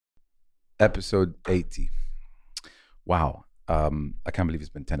episode 80. Wow. I can't believe it's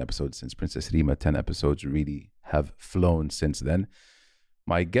been 10 episodes since Princess Rima. 10 episodes really have flown since then.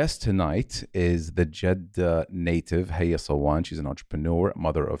 My guest tonight is the Jeddah native, Haya Sawan. She's an entrepreneur,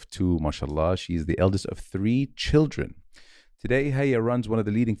 mother of two, mashallah. She's the eldest of three children. Today, Haya runs one of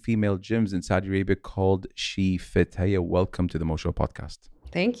the leading female gyms in Saudi Arabia called She Fit. Haya, welcome to the Mo Show podcast.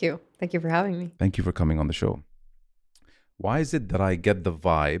 Thank you. Thank you for having me. Thank you for coming on the show. Why is it that I get the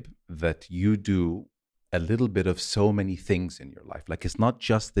vibe that you do a little bit of so many things in your life? Like, it's not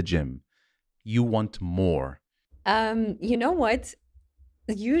just the gym. You want more. You know what?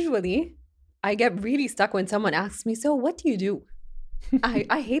 Usually, I get really stuck when someone asks me, so what do you do?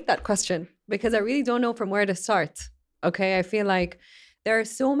 I hate that question because I really don't know from where to start. Okay, I feel like there are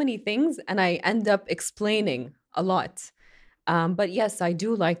so many things and I end up explaining a lot. But yes, I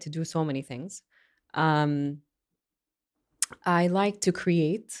do like to do so many things. I like to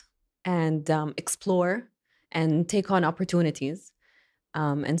create and explore and take on opportunities.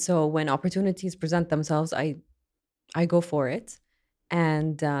 And so when opportunities present themselves, I go for it.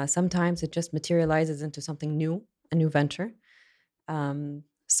 And sometimes it just materializes into something new, a new venture.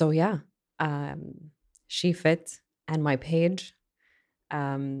 She Fit and my page.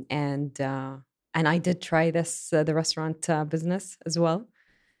 And I did try this, the restaurant business as well.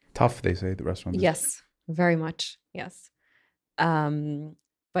 Tough, they say, the restaurant business. Yes, very much. Yes.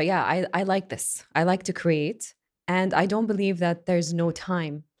 But yeah, I like this. I like to create. And I don't believe that there's no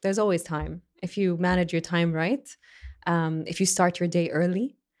time. There's always time. If you manage your time right, if you start your day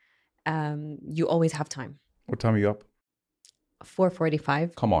early, you always have time. What time are you up?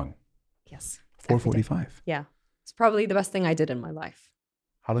 4:45. Come on. Yes. 4:45? Yeah. It's probably the best thing I did in my life.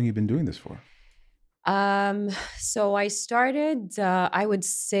 How long have you been doing this for? So I started, I would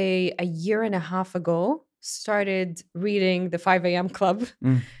say a year and a half ago, started reading the 5 a.m. club.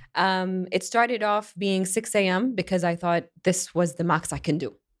 It started off being 6 a.m. because I thought this was the max I can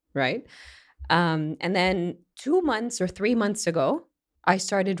do, right? And then 2 months or 3 months ago, I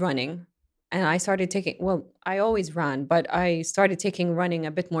started running. And I started taking, well, I always ran, but I started taking running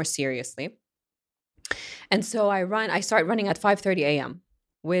a bit more seriously. And so I start running at 5:30 a.m.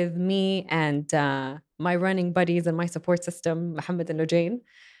 with me and my running buddies and my support system, Mohammed and Nujain.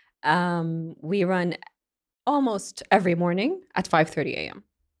 We run almost every morning at 5:30 a.m.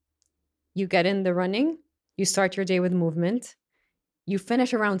 You get in the running, you start your day with movement, you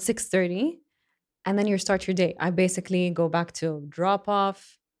finish around 6:30, and then you start your day. I basically go back to drop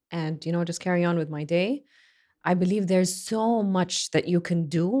off and, just carry on with my day. I believe there's so much that you can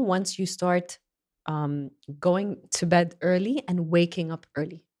do once you start going to bed early and waking up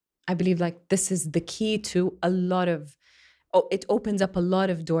early. I believe like this is the key to a lot of, it opens up a lot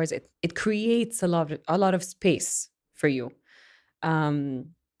of doors. It creates a lot of space for you.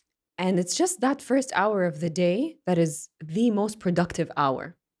 And it's just that first hour of the day that is the most productive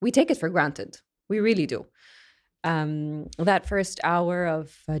hour. We take it for granted. We really do. That first hour of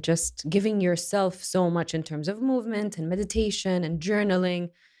just giving yourself so much in terms of movement and meditation and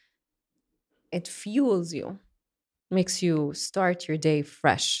journaling, it fuels you, makes you start your day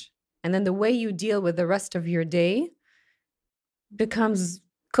fresh. And then the way you deal with the rest of your day becomes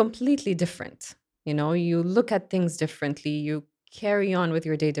completely different. You look at things differently, you carry on with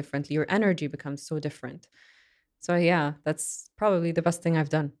your day differently, your energy becomes so different. So yeah, that's probably the best thing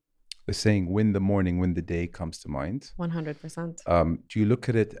I've done. The saying, win the morning, win the day, comes to mind. 100%. Do you look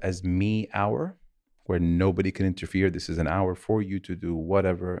at it as me hour, where nobody can interfere? This is an hour for you to do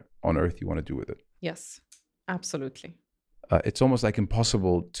whatever on earth you want to do with it. Yes, absolutely. It's almost like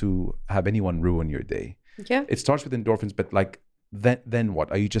impossible to have anyone ruin your day. Yeah. It starts with endorphins, but like then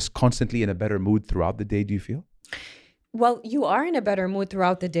what? Are you just constantly in a better mood throughout the day, do you feel? Well, you are in a better mood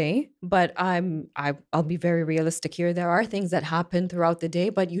throughout the day, but I'll be very realistic here. There are things that happen throughout the day,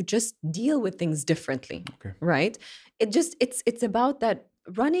 but you just deal with things differently, okay. Right? It's about that.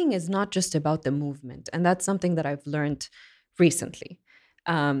 Running is not just about the movement, and that's something that I've learned recently.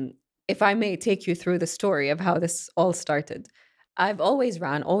 If I may take you through the story of how this all started, I've always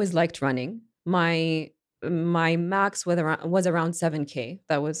liked running. My max was around 7K.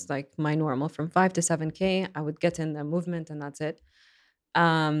 That was like my normal. From 5 to 7K, I would get in the movement and that's it.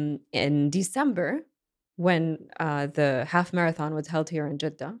 In December, when the half marathon was held here in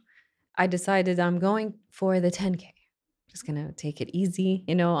Jeddah, I decided I'm going for the 10K. Just gonna take it easy.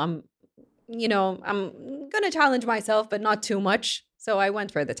 I'm gonna challenge myself, but not too much. So I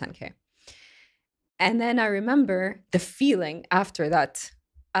went for the 10K. And then I remember the feeling after that.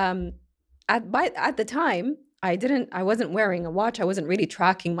 At the time, I wasn't wearing a watch. I wasn't really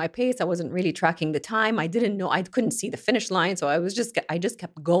tracking my pace. I wasn't really tracking the time. I didn't know, I couldn't see the finish line. So I just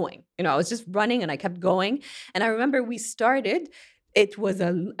kept going. I was just running and I kept going. And I remember we started, it was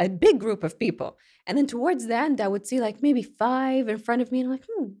a big group of people. And then towards the end, I would see like maybe 5 in front of me. And I'm like,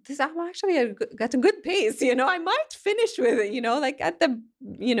 I'm actually got a good pace. I might finish with it, like at the,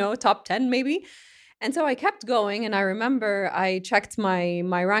 top 10 maybe. And so I kept going, and I remember I checked my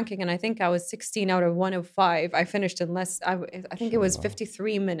ranking, and I think I was 16 out of 105. I finished in less, I think it was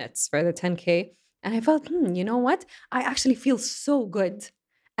 53 minutes for the 10K. And I felt, you know what? I actually feel so good,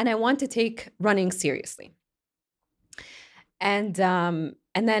 and I want to take running seriously. And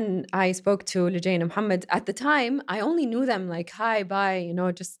then I spoke to Lujain and Muhammad. At the time, I only knew them like, hi, bye,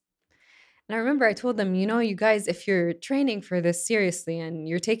 just. And I remember I told them, you guys, if you're training for this seriously and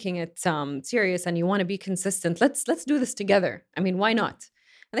you're taking it serious and you want to be consistent, let's do this together. I mean, why not?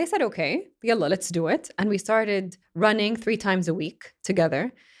 And they said, okay, yalla, let's do it. And we started running 3 times a week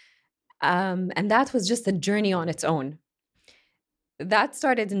together. And that was just a journey on its own. That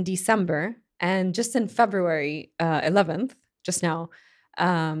started in December. And just in February 11th, just now,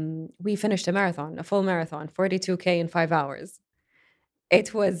 we finished a full marathon, 42K in 5 hours.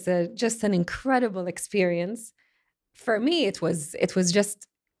 It was just an incredible experience. For me, it was just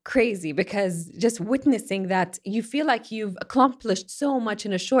crazy, because just witnessing that, you feel like you've accomplished so much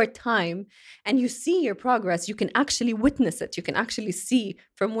in a short time, and you see your progress. You can actually witness it. You can actually see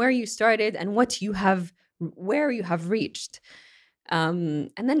from where you started and where you have reached. And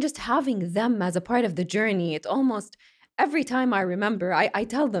then just having them as a part of the journey, it almost, every time I remember, I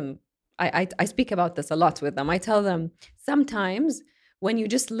tell them, I speak about this a lot with them. I tell them, sometimes when you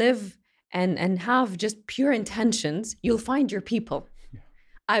just live and have just pure intentions, you'll find your people. Yeah.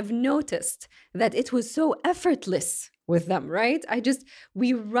 I've noticed that it was so effortless with them, right?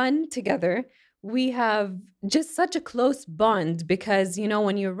 We run together. We have just such a close bond, because,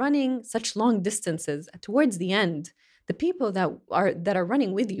 when you're running such long distances, towards the end, the people that are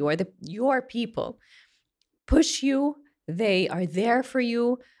running with you are your people. Push you. They are there for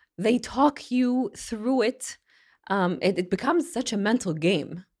you. They talk you through it. It becomes such a mental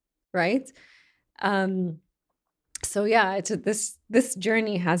game, right? So yeah, this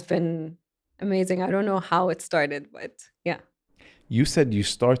journey has been amazing. I don't know how it started, but yeah. You said you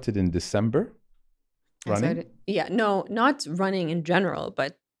started in December running? No, not running in general,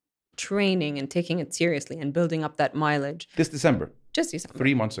 but training and taking it seriously and building up that mileage. This December? Just December.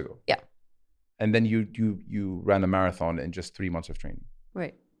 3 months ago? Yeah. And then you ran a marathon in just 3 months of training?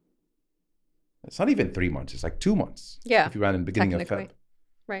 Right. It's not even 3 months. It's like 2 months. Yeah. If you ran in the beginning of Feb.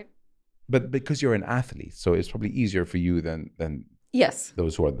 Right. But because you're an athlete, so it's probably easier for you than yes,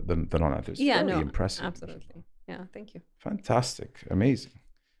 those who are the non-athletes. Yeah, Very impressive. Absolutely. Yeah, thank you. Fantastic. Amazing.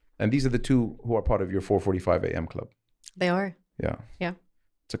 And these are the 2 who are part of your 4:45 a.m. club. They are. Yeah. Yeah.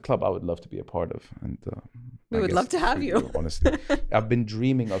 It's a club I would love to be a part of. And we would love to have you. Honestly. I've been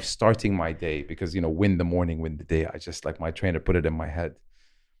dreaming of starting my day because, win the morning, win the day. I just, like, my trainer put it in my head.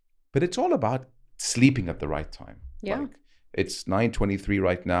 But it's all about sleeping at the right time. Yeah. Like, it's 9:23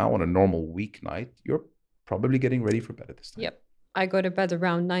 right now on a normal weeknight. You're probably getting ready for bed at this time. Yep. I go to bed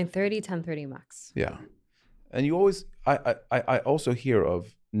around 9:30, 10:30 max. Yeah. And you always, I also hear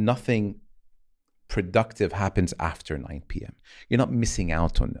of nothing productive happens after 9 p.m. You're not missing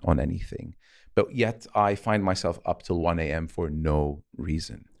out on anything. But yet I find myself up till 1 a.m. for no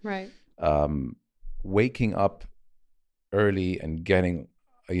reason. Right. Waking up early and getting,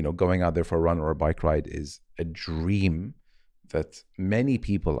 going out there for a run or a bike ride is a dream that many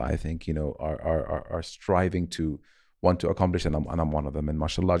people, I think, are striving to want to accomplish, and I'm one of them. And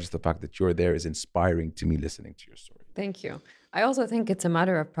mashallah, just the fact that you're there is inspiring to me listening to your story. Thank you. I also think it's a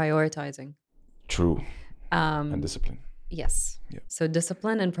matter of prioritizing. True. And discipline. Yes. Yeah. So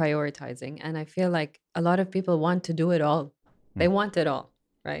discipline and prioritizing. And I feel like a lot of people want to do it all. They want it all,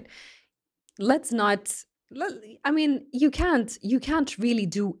 right? You can't really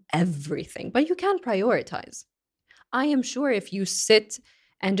do everything, but you can prioritize. I am sure if you sit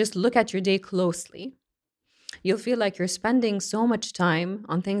and just look at your day closely, you'll feel like you're spending so much time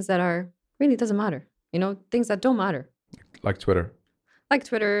on things that really doesn't matter. Things that don't matter. Like Twitter.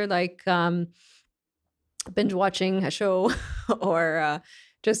 Like binge watching a show or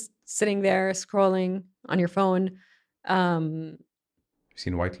just sitting there scrolling on your phone. You've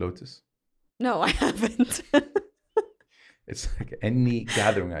seen White Lotus? No, I haven't. It's like any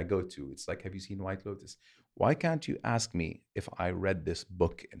gathering I go to, it's like, have you seen White Lotus? Why can't you ask me if I read this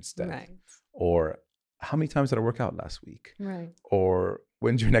book instead? Right. Or how many times did I work out last week? Right. Or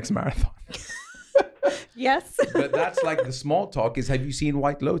when's your next marathon? Yes. But that's like the small talk is, have you seen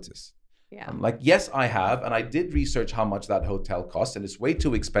White Lotus? Yeah. I'm like, yes, I have. And I did research how much that hotel costs. And it's way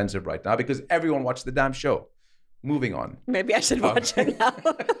too expensive right now because everyone watched the damn show. Moving on. Maybe I should watch it now.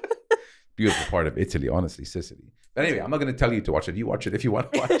 Beautiful part of Italy, honestly, Sicily. But anyway, I'm not going to tell you to watch it. You watch it if you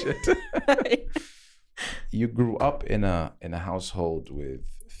want to watch it. You grew up in a household with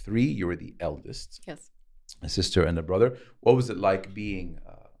three. You were the eldest. Yes. A sister and a brother. What was it like being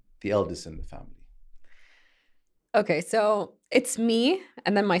the eldest in the family? Okay, so it's me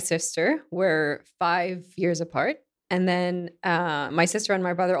and then my sister. We're 5 years apart. And then my sister and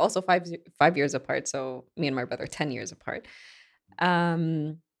my brother also 5 years apart. So me and my brother 10 years apart.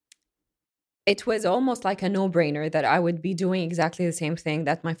 It was almost like a no-brainer that I would be doing exactly the same thing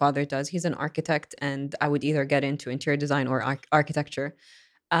that my father does. He's an architect, and I would either get into interior design or architecture.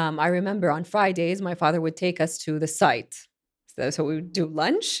 I remember on Fridays, my father would take us to the site. So we would do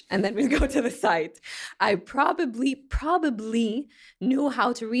lunch and then we'd go to the site. I probably knew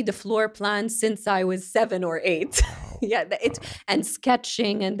how to read the floor plan since I was 7 or 8. Yeah, and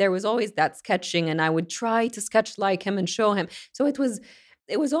sketching, and there was always that sketching, and I would try to sketch like him and show him. So it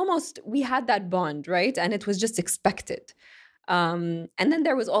was almost, we had that bond, right? And it was just expected. And then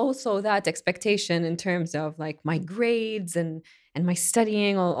there was also that expectation in terms of like my grades and my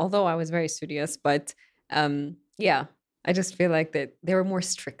studying, although I was very studious, but yeah. I just feel like that they were more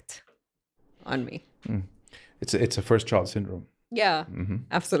strict on me. It's a first child syndrome. Yeah,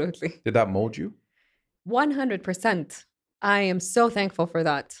 absolutely. Did that mold you? 100%. I am so thankful for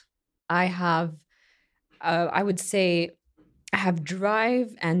that. I have, I would say, I have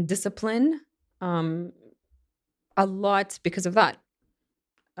drive and discipline a lot because of that.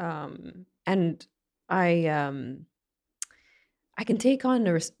 And I can take on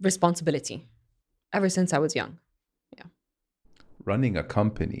a responsibility ever since I was young. Running a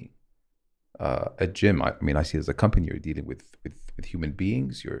company, a gym, I mean, I see it as a company. You're dealing with human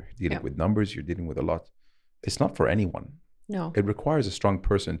beings, you're dealing with numbers, you're dealing with a lot. It's not for anyone. No. It requires a strong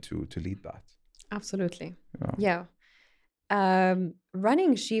person to lead that. Absolutely. Yeah.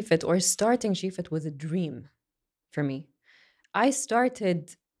 Running SheFit or starting SheFit was a dream for me. I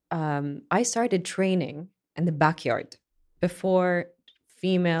started training in the backyard before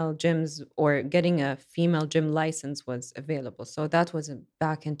female gyms or getting a female gym license was available. So that was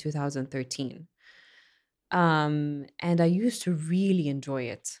back in 2013. And I used to really enjoy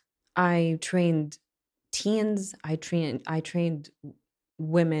it. I trained teens. I trained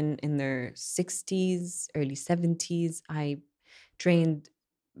women in their 60s, early 70s. I trained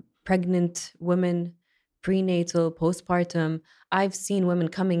pregnant women, prenatal, postpartum. I've seen women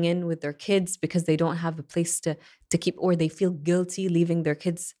coming in with their kids because they don't have a place to keep, or they feel guilty leaving their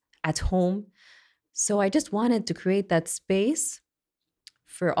kids at home. So I just wanted to create that space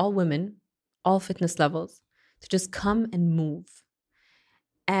for all women, all fitness levels, to just come and move.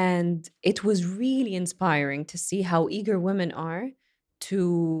 And it was really inspiring to see how eager women are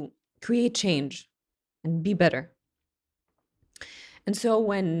to create change and be better. And so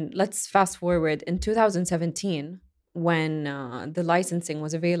let's fast forward in 2017, when the licensing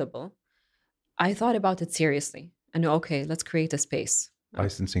was available, I thought about it seriously. And okay, let's create a space.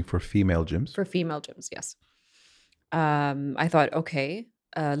 Licensing for female gyms? For female gyms, yes. I thought, okay,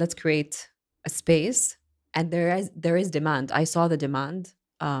 let's create a space. And there is demand. I saw the demand.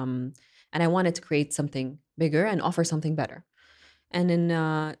 And I wanted to create something bigger and offer something better. And in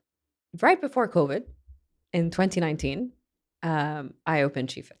right before COVID, in 2019, I opened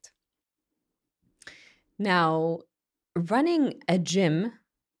SheFit. Now, running a gym,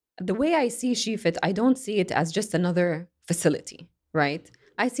 the way I see SheFit, I don't see it as just another facility, right?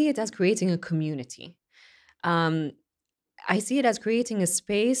 I see it as creating a community. I see it as creating a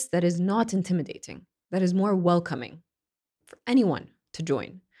space that is not intimidating, that is more welcoming for anyone to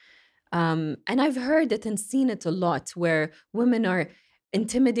join. And I've heard it and seen it a lot where women are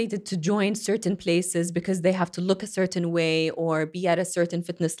intimidated to join certain places because they have to look a certain way or be at a certain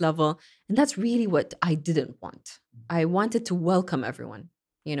fitness level. And that's really what I didn't want. I wanted to welcome everyone.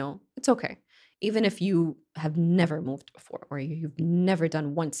 You know, it's okay. Even if you have never moved before or you've never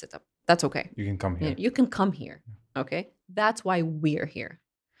done one sit-up, that's okay. You can come here. You can come here. Okay. That's why we're here.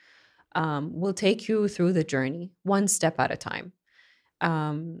 We'll take you through the journey one step at a time.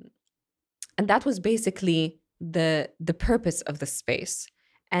 And that was basically the purpose of the space.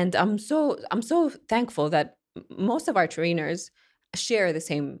 And I'm so thankful that most of our trainers share the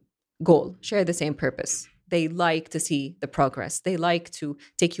same goal, share the same purpose. They like to see the progress. They like to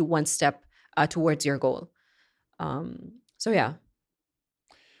take you one step towards your goal. So yeah.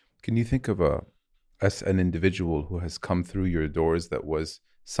 Can you think of as an individual who has come through your doors that was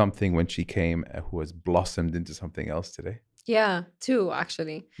something when she came, who has blossomed into something else today? Yeah, two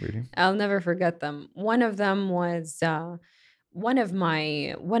actually. Really? I'll never forget them. One of them was one of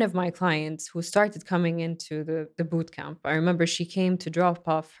my clients who started coming into the boot camp. I remember she came to drop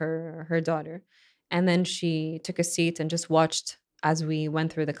off her daughter, and then she took a seat and just watched as we went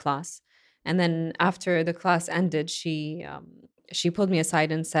through the class. And then after the class ended, she pulled me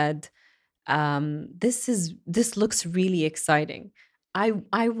aside and said, "This looks really exciting.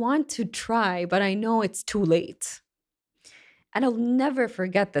 I want to try, but I know it's too late." And I'll never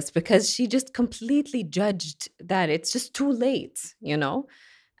forget this because she just completely judged that it's just too late.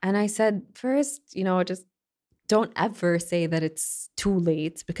 And I said, first, just don't ever say that it's too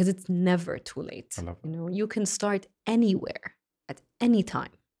late because it's never too late. I love that. You can start anywhere at any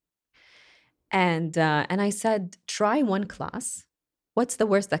time. And I said, try one class. What's the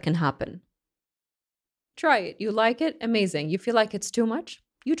worst that can happen? Try it. You like it? Amazing. You feel like it's too much?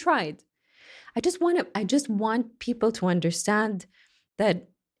 You tried. I just want people to understand that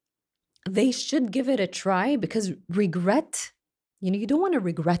they should give it a try, because regret, you don't want to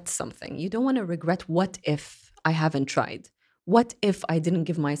regret something. You don't want to regret, what if I haven't tried? What if I didn't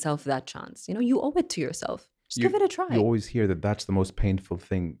give myself that chance? You owe it to yourself. Just give it a try. You always hear that that's the most painful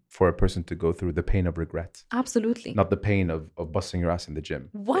thing for a person to go through, the pain of regret. Absolutely. Not the pain of busting your ass in the gym.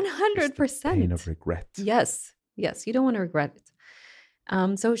 100%. It's the pain of regret. Yes. You don't want to regret it.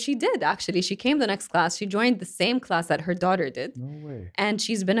 So she did, actually. She came the next class. She joined the same class that her daughter did. No way. And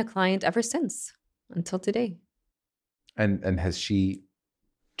she's been a client ever since, until today. And has she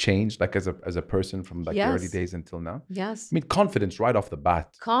changed, like as a person from like the early days until now? Yes. I mean, confidence right off the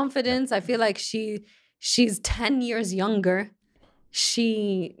bat. Confidence. Yeah. I feel like she's 10 years younger.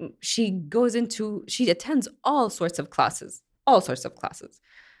 She attends all sorts of classes.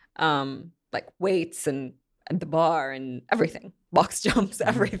 Like weights and the bar and everything. Box jumps,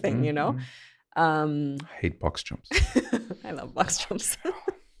 everything, I hate box jumps. I love box jumps.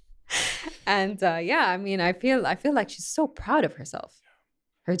 And I feel like she's so proud of herself.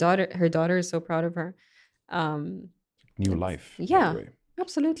 Her daughter is so proud of her. New life. Yeah,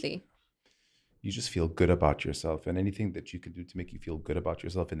 absolutely. You just feel good about yourself, and anything that you can do to make you feel good about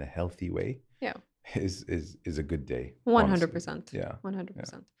yourself in a healthy way, is a good day. 100%. Yeah,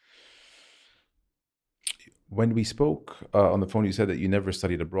 100%. Yeah. When we spoke on the phone, you said that you never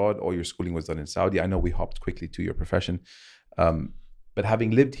studied abroad. All your schooling was done in Saudi. I know we hopped quickly to your profession. But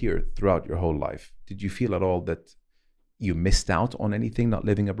having lived here throughout your whole life, did you feel at all that you missed out on anything not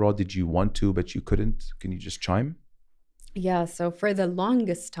living abroad? Did you want to, but you couldn't? Can you just chime? Yeah, so for the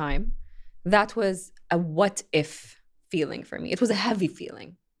longest time, that was a what if feeling for me. It was a heavy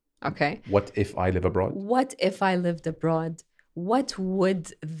feeling, okay? What if I live abroad? What if I lived abroad? What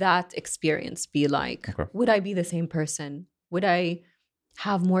would that experience be like? Okay. Would I be the same person? Would I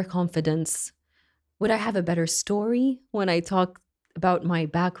have more confidence? Would I have a better story when I talk about my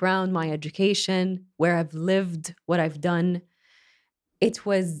background, my education, where I've lived, what I've done? It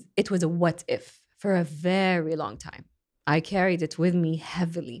was a what if for a very long time. I carried it with me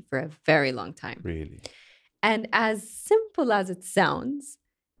heavily for a very long time. Really? And as simple as it sounds,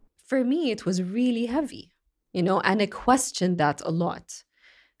 for me, it was really heavy, and I questioned that a lot.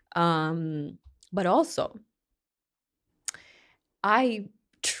 But also, I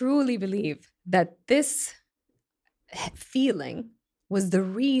truly believe that this feeling was the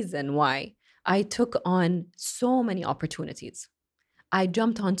reason why I took on so many opportunities. I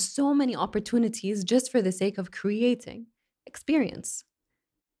jumped on so many opportunities just for the sake of creating experience.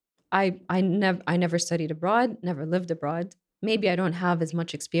 I never studied abroad, never lived abroad. Maybe I don't have as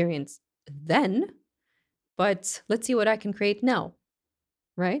much experience then, but let's see what I can create now,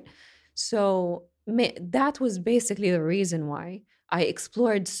 right? So that was basically the reason why I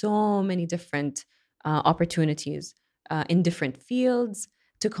explored so many different opportunities in different fields,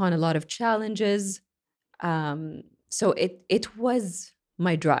 took on a lot of challenges. So it was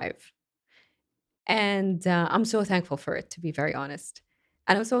my drive. And I'm so thankful for it, to be very honest.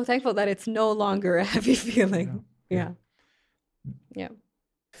 And I'm so thankful that it's no longer a heavy feeling. Yeah.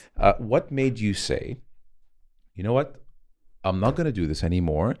 What made you say, you know what? I'm not going to do this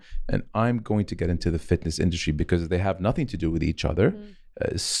anymore, and I'm going to get into the fitness industry, because they have nothing to do with each other.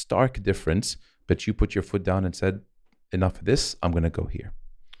 Mm-hmm. Stark difference, but you put your foot down and said, enough of this, I'm going to go here.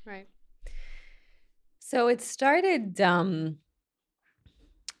 Right. So it started,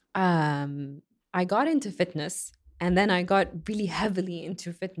 I got into fitness, and then I got really heavily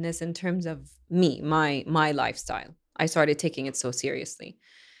into fitness in terms of my lifestyle. I started taking it so seriously.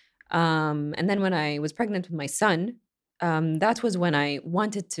 And then when I was pregnant with my son, that was when I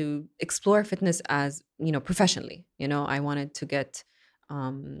wanted to explore fitness as, professionally. I wanted to get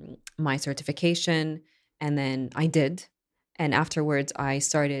my certification, and then I did. And afterwards, I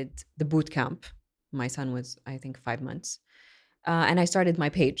started the boot camp. My son was, I think, 5 months. And I started my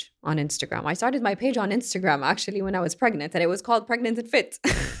page on Instagram. I started my page on Instagram actually when I was pregnant, and it was called Pregnant and Fit.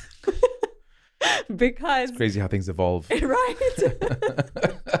 Because It's crazy how things evolve. right?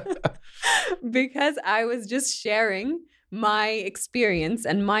 Because I was just sharing my experience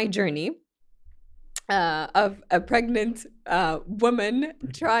and my journey of a pregnant woman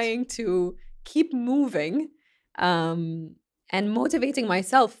trying to keep moving, and motivating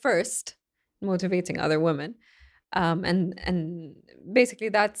myself first, motivating other women, and basically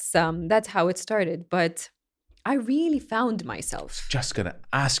that's how it started. But I really found myself. Just gonna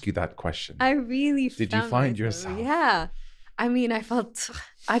ask you that question. I really Did you find yourself? Yeah. I mean, I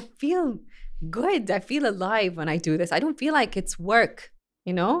feel good. I feel alive when I do this. I don't feel like it's work,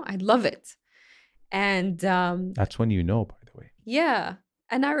 I love it. And That's when you know, by the way. yeah.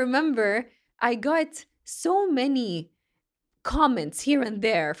 And I remember I got so many comments here and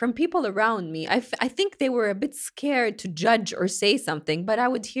there from people around me. I think they were a bit scared to judge or say something, but I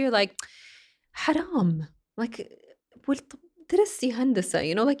would hear like, haram, like, درستي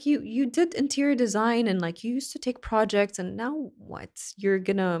هندسة, like you did interior design and like you used to take projects, and now what? You're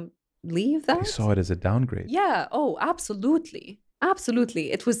gonna leave that? I saw it as a downgrade. Yeah. Oh, absolutely.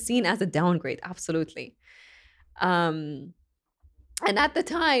 Absolutely. It was seen as a downgrade. Absolutely. And at the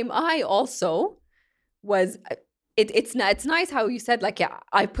time, I also was, it's nice how you said, like, yeah,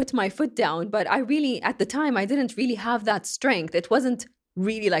 I put my foot down, but I really, at the time, I didn't really have that strength. It wasn't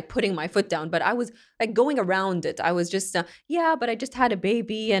really like putting my foot down, but I was like going around it. I was just, yeah, but I just had a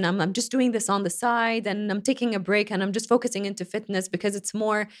baby and I'm just doing this on the side and I'm taking a break and I'm just focusing into fitness because it's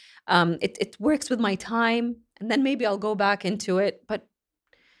more, it works with my time. And then maybe I'll go back into it. But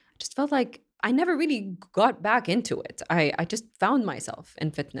I just felt like I never really got back into it. I just found myself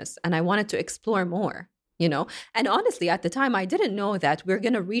in fitness and I wanted to explore more. And honestly, at the time, I didn't know that we're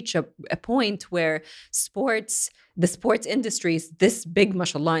going to reach a point where the sports industry is this big,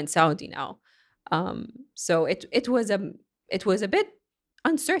 mashallah, in Saudi now. So it was a bit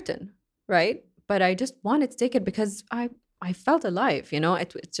uncertain, right? But I just wanted to take it because I felt alive,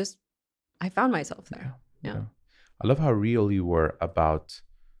 it's just, I found myself there. Yeah. I love how real you were about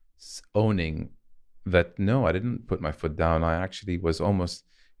owning that. No, I didn't put my foot down. I actually was almost,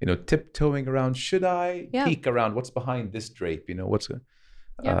 tiptoeing around. Should I peek around what's behind this drape?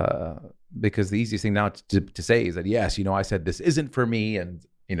 Because the easiest thing now to say is that, yes, I said this isn't for me. And,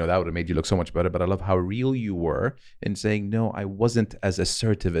 that would have made you look so much better. But I love how real you were in saying, no, I wasn't as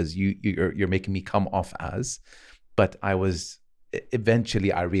assertive as you're making me come off as. But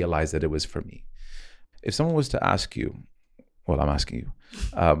eventually I realized that it was for me. If someone was to ask you, well, I'm asking you,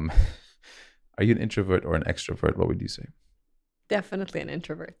 are you an introvert or an extrovert? What would you say? Definitely an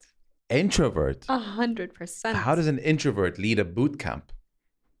introvert. Introvert? 100%. How does an introvert lead a boot camp?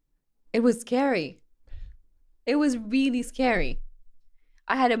 It was scary. It was really scary.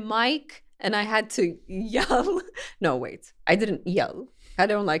 I had a mic and I had to yell. No, wait. I didn't yell. I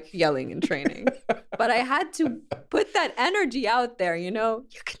don't like yelling in training. But I had to put that energy out there, you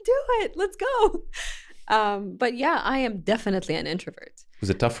can do it. Let's go. But yeah, I am definitely an introvert. Was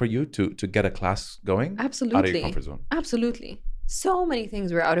it tough for you to get a class going? Absolutely. Out of your comfort zone? Absolutely. So many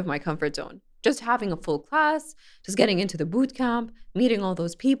things were out of my comfort zone. Just having a full class, just getting into the boot camp, meeting all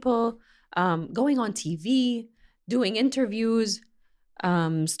those people, going on TV, doing interviews,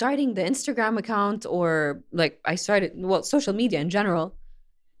 starting the Instagram account, or like I started, social media in general.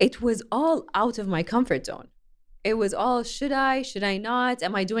 It was all out of my comfort zone. It was all, should I not?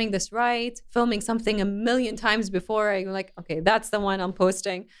 Am I doing this right? Filming something a million times before I'm like, okay, that's the one I'm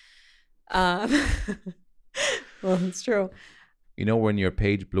posting. Well, it's true. When your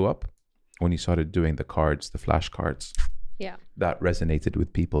page blew up, when you started doing the flashcards, yeah, that resonated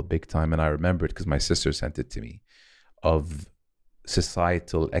with people big time. And I remember it because my sister sent it to me, of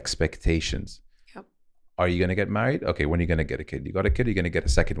societal expectations. Yep. Are you going to get married? Okay, when are you going to get a kid? You got a kid, you're going to get a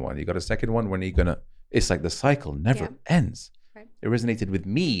second one. You got a second one, when are you going to... It's like the cycle never ends. Right. It resonated with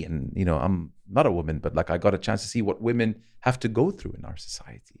me. And, I'm not a woman, but like I got a chance to see what women have to go through in our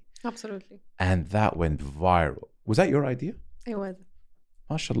society. Absolutely. And that went viral. Was that your idea? It was.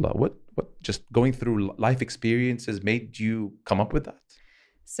 MashaAllah. What just going through life experiences made you come up with that?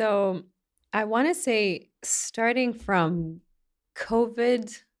 So I want to say, starting from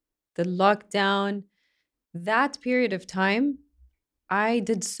COVID, the lockdown, that period of time, I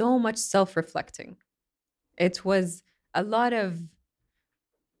did so much self-reflecting. It was a lot of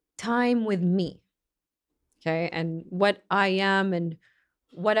time with me, okay, and what I am and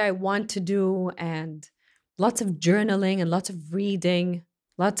what I want to do, and lots of journaling and lots of reading,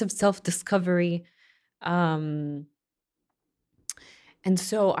 lots of self-discovery. And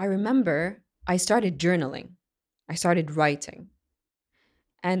so I remember I started journaling. I started writing.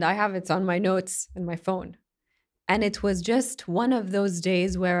 And I have it on my notes in my phone. And it was just one of those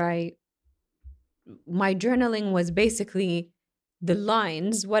days where my journaling was basically the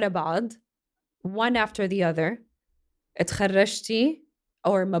lines what about one after the other. اتخرجتي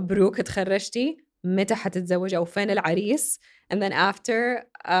or مبروك اتخرجتي متى حتتزوجي أو فين العريس, and then after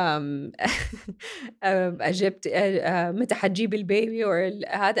أجبت متى حتجيبي البيبي or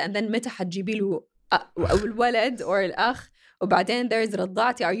هذا, and then متى حتجيبي له الولد or الأخ, وبعدين there's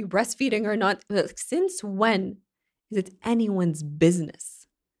رضعتي, are you breastfeeding or not? Since when is it anyone's business?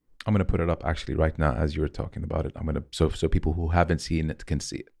 I'm going to put it up actually right now as you were talking about it. I'm going to so people who haven't seen it can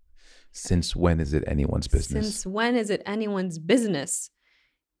see it. Since when is it anyone's business? Since when is it anyone's business?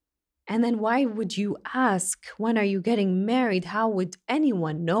 And then why would you ask, when are you getting married? How would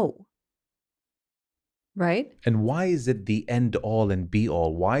anyone know? Right? And why is it the end all and be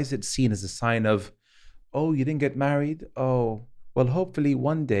all? Why is it seen as a sign of, oh, you didn't get married? Oh, well, hopefully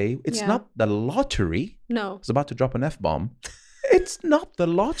one day. It's not the lottery. No. I was about to drop an F-bomb. It's not the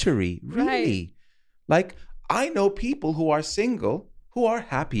lottery, really. Right. Like, I know people who are single who are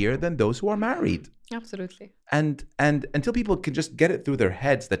happier than those who are married. Absolutely. And until people can just get it through their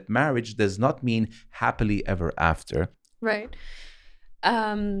heads that marriage does not mean happily ever after. Right.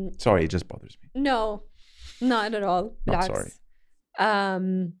 Sorry, it just bothers me. No, not at all. Not sorry.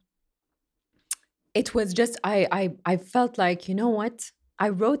 It was just, I felt like, you know what? I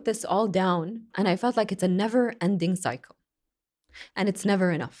wrote this all down and I felt like it's a never-ending cycle. And it's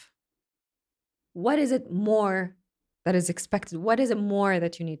never enough. What is it more that is expected? What is it more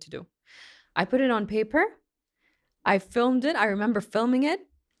that you need to do? I put it on paper. I filmed it. I remember filming it.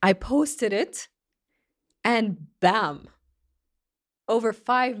 I posted it. And bam. Over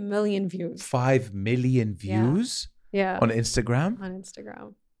 5 million views. 5 million views? Yeah. On Instagram? On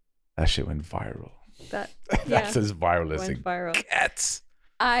Instagram. That shit went viral. That's as viral as it gets.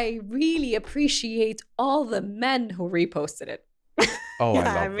 I really appreciate all the men who reposted it. Oh,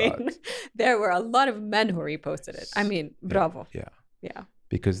 I love that. There were a lot of men who reposted it. I mean, bravo. Yeah.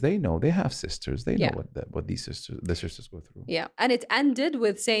 Because they know, they have sisters. They know what the sisters go through. Yeah. And it ended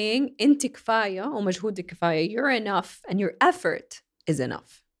with saying, انت كفاية ومجهودك كفاية. You're enough and your effort is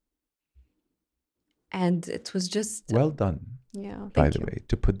enough. And it was just... Well done. Yeah. By the way,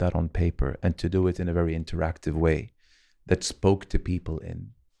 to put that on paper and to do it in a very interactive way that spoke to people in.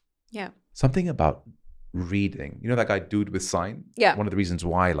 Yeah. Something about reading. You know that guy Dude with Sign? Yeah. One of the reasons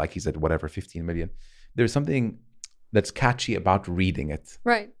why, like he said, whatever, 15 million. There's something that's catchy about reading it.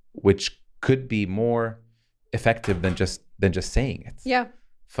 Right. Which could be more effective than just saying it. Yeah.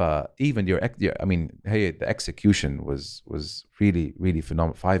 Even hey, the execution was really, really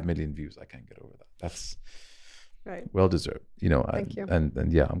phenomenal. 5 million views. I can't get over that. That's right. Well deserved. Thank you.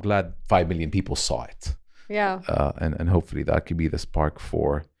 And yeah, I'm glad 5 million people saw it. Yeah. And hopefully that could be the spark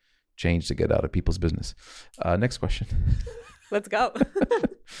for change to get out of people's business. Next question. Let's go.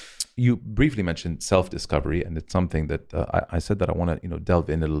 You briefly mentioned self-discovery, and it's something that I said that I want to delve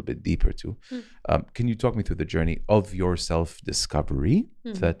in a little bit deeper to. Can you talk me through the journey of your self-discovery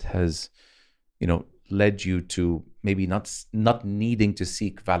that has led you to maybe not needing to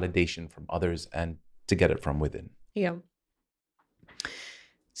seek validation from others and to get it from within? Yeah.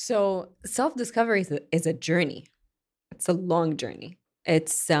 So self-discovery is a journey. It's a long journey.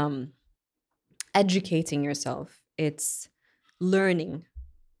 It's educating yourself. It's learning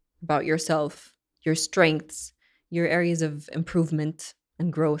about yourself, your strengths, your areas of improvement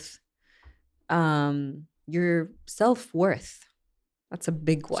and growth, your self-worth. That's a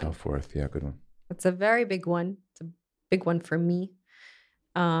big one. Self-worth, yeah, good one. It's a very big one. It's a big one for me.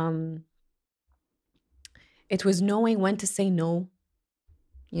 It was knowing when to say no.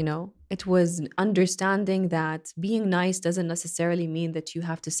 It was understanding that being nice doesn't necessarily mean that you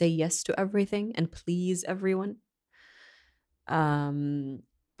have to say yes to everything and please everyone.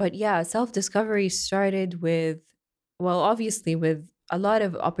 But yeah, self-discovery started with a lot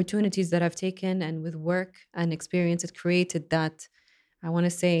of opportunities that I've taken, and with work and experience, it created that, I want to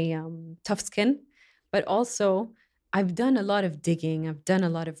say, tough skin. But also, I've done a lot of digging. I've done a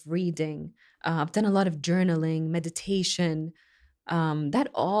lot of reading. I've done a lot of journaling, meditation. That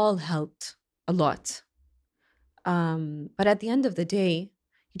all helped a lot. But at the end of the day,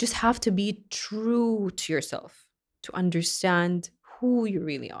 you just have to be true to yourself to understand who you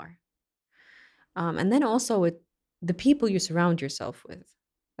really are. And then also the people you surround yourself with.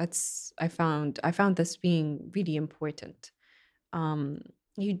 I found this being really important.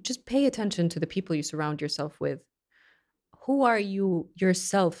 You just pay attention to the people you surround yourself with. Who are you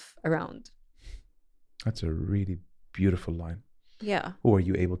yourself around? That's a really beautiful line. Yeah. Who are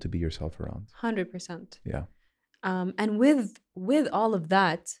you able to be yourself around? 100%. Yeah. And with all of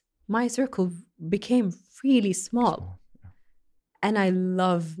that, my circle became really small. And I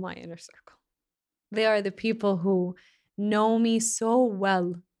love my inner circle. They are the people who know me so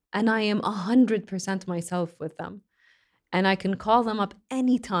well, and I am 100% myself with them. And I can call them up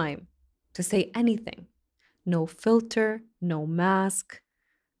anytime to say anything. No filter, no mask,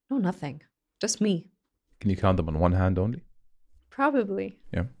 no nothing. Just me. Can you count them on one hand only? Probably.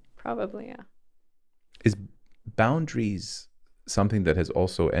 Yeah. Probably, yeah. Is boundaries something that has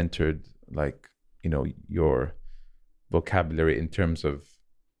also entered, like, you know, your vocabulary in terms of,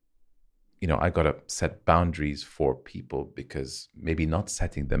 you know, I got to set boundaries for people because maybe not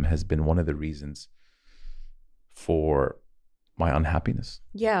setting them has been one of the reasons for my unhappiness?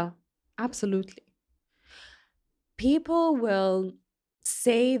 Yeah, absolutely. People will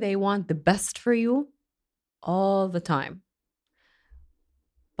say they want the best for you all the time.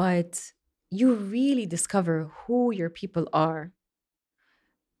 But you really discover who your people are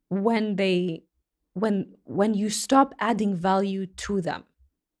when when you stop adding value to them.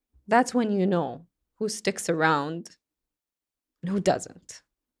 That's when you know who sticks around and who doesn't,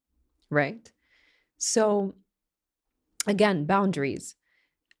 right? So again, boundaries.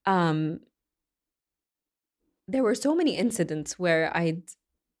 There were so many incidents where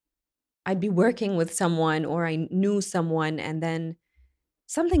I'd be working with someone or I knew someone and then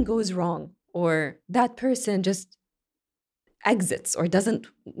something goes wrong or that person just exits or doesn't,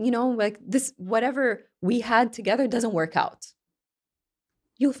 like this, whatever we had together doesn't work out.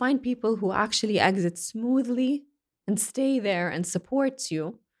 You'll find people who actually exit smoothly and stay there and supports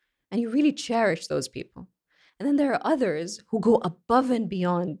you, and you really cherish those people. And then there are others who go above and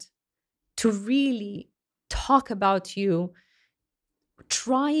beyond to really talk about you,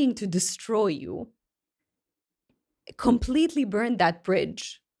 trying to destroy you, completely burn that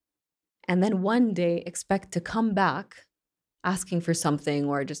bridge, and then one day expect to come back asking for something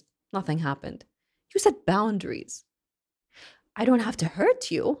or just nothing happened. You set boundaries. I don't have to hurt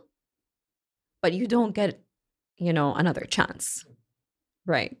you, but you don't get, another chance,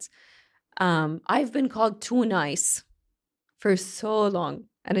 right? I've been called too nice for so long,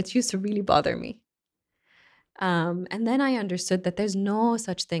 and it used to really bother me. And then I understood that there's no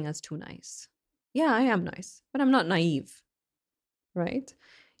such thing as too nice. Yeah, I am nice, but I'm not naive, right?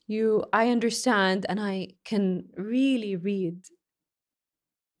 I understand, and I can really read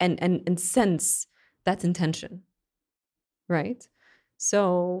and sense that intention, right?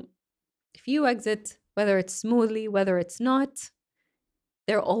 So if you exit, whether it's smoothly, whether it's not,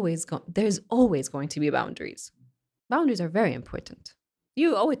 there's always going to be boundaries. Boundaries are very important.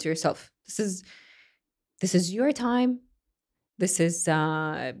 You owe it to yourself. This is your time. This is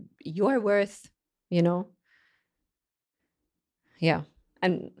your worth, Yeah.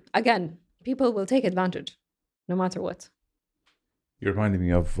 And again, people will take advantage no matter what. You're reminding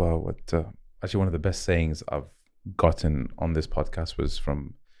me of actually one of the best sayings I've gotten on this podcast was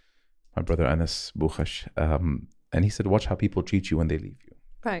from my brother Anas Bukhash. And he said, watch how people treat you when they leave you.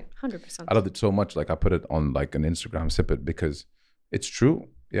 Right, 100%. I loved it so much. Like I put it on like an Instagram snippet because it's true.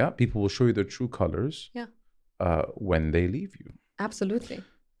 Yeah, people will show you their true colors. Yeah. When they leave you. Absolutely.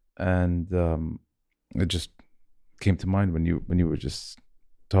 And it just came to mind when you were just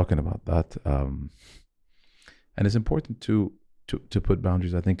talking about that. And it's important to put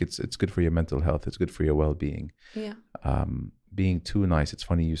boundaries. I think it's good for your mental health. It's good for your well-being. Yeah. Being too nice. It's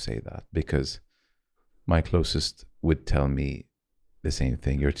funny you say that because my closest would tell me the same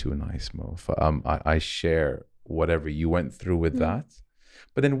thing. You're too nice, Mo. I share whatever you went through with that.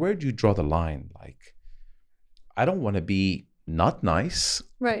 But then where do you draw the line? Like, I don't want to be not nice,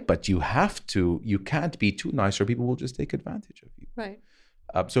 right? But you can't be too nice or people will just take advantage of you. Right.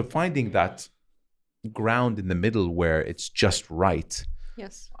 So finding that ground in the middle where it's just right,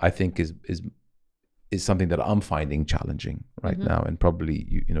 yes, I think is something that I'm finding challenging right now. And probably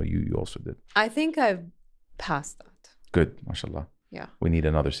you also did. I think I've passed that. Good, mashallah. Yeah. We need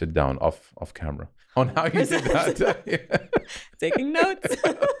another sit down off camera on how you did that. Taking notes.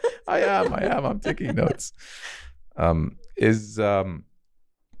 I am. I'm taking notes. Is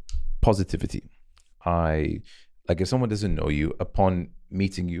positivity. If someone doesn't know you, upon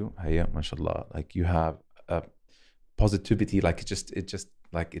meeting you, Haya, mashallah, like you have positivity, like it just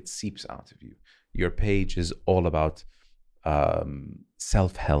like it seeps out of you. Your page is all about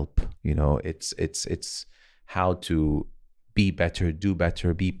self-help. It's how to be better, do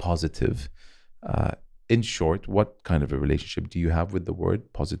better, be positive. In short, what kind of a relationship do you have with the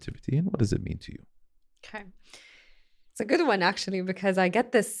word positivity, and what does it mean to you? Okay. It's a good one, actually, because I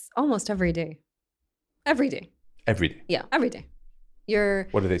get this almost every day. Every day. Every day? Yeah, every day.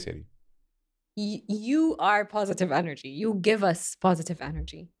 What do they say to you? You are positive energy. You give us positive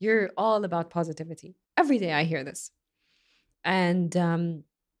energy. You're all about positivity. Every day I hear this. And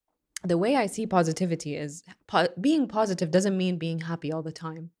the way I see positivity is being positive doesn't mean being happy all the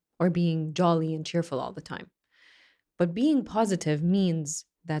time or being jolly and cheerful all the time. But being positive means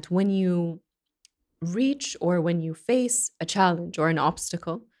that when you reach or when you face a challenge or an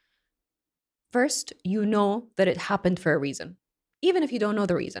obstacle, first, you know that it happened for a reason, even if you don't know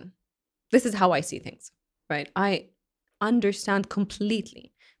the reason. This is how I see things, right? I understand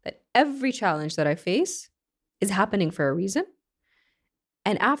completely that every challenge that I face is happening for a reason.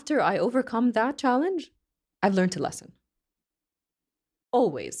 And after I overcome that challenge, I've learned a lesson.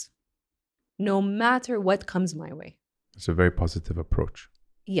 Always, no matter what comes my way. It's a very positive approach.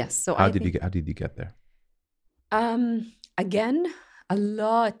 Yes. So how did you get there? Again, a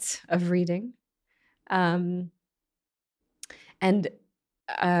lot of reading. And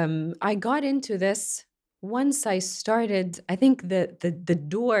I got into this once I started. I think the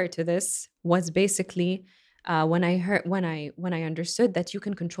door to this was basically when I understood that you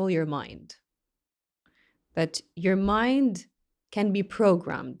can control your mind, that your mind can be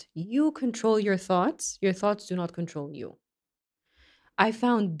programmed. You control your thoughts do not control you. I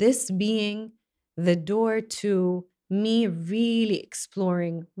found this being the door to me really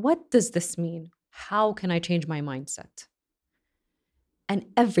exploring, what does this mean? How can I change my mindset? And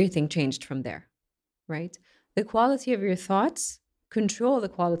everything changed from there, right? The quality of your thoughts control the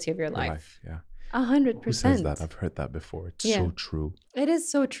quality of your life. Yeah. 100%. Who says that? I've heard that before. It's so true. It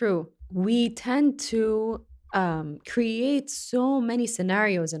is so true. We tend to create so many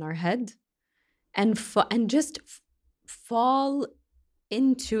scenarios in our head and just fall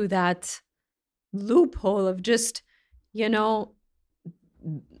into that loophole of just,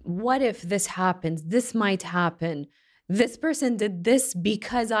 what if this happens? This might happen. This person did this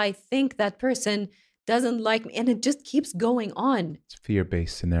because I think that person doesn't like me. And it just keeps going on. It's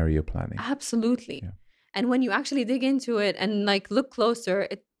fear-based scenario planning. Absolutely. Yeah. And when you actually dig into it and look closer,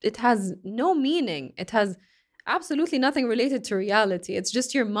 it has no meaning. It has absolutely nothing related to reality. It's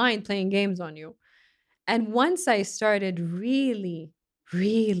just your mind playing games on you. And once I started really,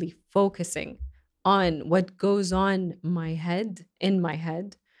 really focusing on what goes on in my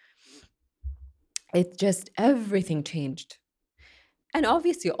head, it just, everything changed. And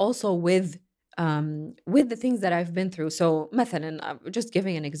obviously also with the things that I've been through. So, مثلا, just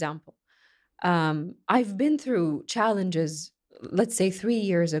giving an example. I've been through challenges, let's say 3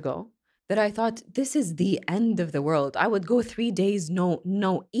 years ago, that I thought this is the end of the world. I would go 3 days, no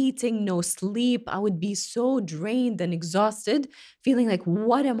eating, no sleep. I would be so drained and exhausted, feeling like,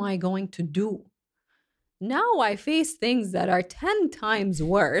 what am I going to do? Now I face things that are 10 times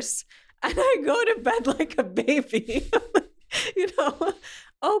worse and I go to bed like a baby.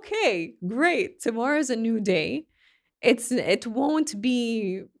 Okay, great. Tomorrow's a new day. It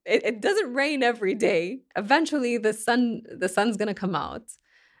doesn't rain every day. Eventually the sun's gonna come out.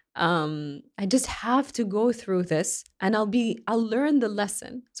 I just have to go through this and I'll learn the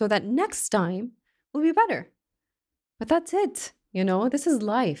lesson so that next time will be better. But that's it. This is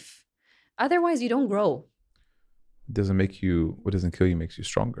life. Otherwise you don't grow. What doesn't kill you makes you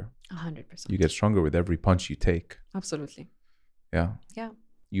stronger. 100%. You get stronger with every punch you take. Absolutely. Yeah. Yeah.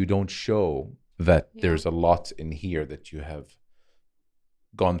 You don't show that there's a lot in here that you have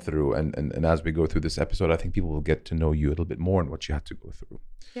gone through. And as we go through this episode, I think people will get to know you a little bit more and what you had to go through.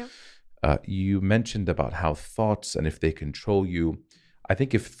 Yeah. You mentioned about how thoughts and if they control you. I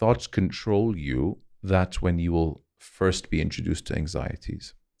think if thoughts control you, that's when you will first be introduced to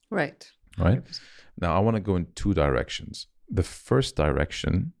anxieties. Right. 100%. Now, I want to go in two directions. The first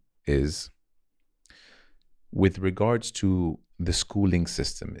direction is with regards to the schooling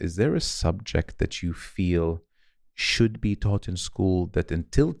system. Is there a subject that you feel should be taught in school that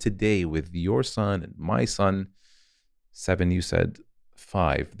until today with your son and my son, 7, you said,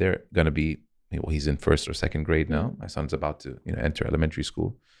 5, they're going to be, he's in 1st or 2nd grade now. My son's about to enter elementary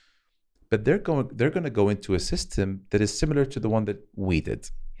school. But they're going to go into a system that is similar to the one that we did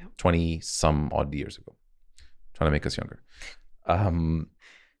 20 some odd years ago, trying to make us younger.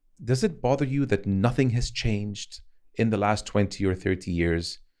 Does it bother you that nothing has changed in the last 20 or 30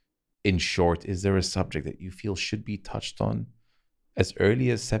 years? In short, is there a subject that you feel should be touched on as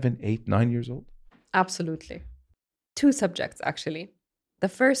early as 7, 8, 9 years old? Absolutely. 2 subjects, actually. The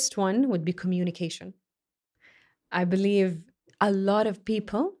first one would be communication. I believe a lot of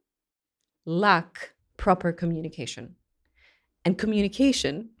people lack proper communication. And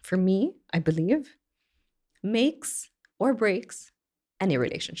communication, for me, I believe, makes or breaks any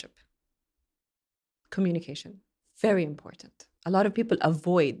relationship. Communication, very important. a lot of people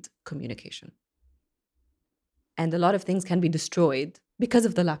avoid communication. And a lot of things can be destroyed because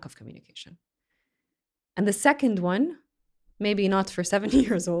of the lack of communication. And the second one, maybe not for 7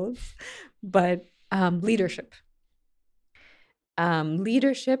 years old, but leadership.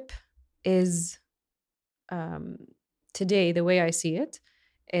 Leadership is, today, the way I see it,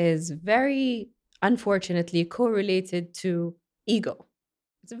 is very unfortunately correlated to ego.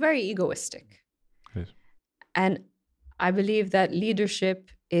 It's very egoistic. Yes. And I believe that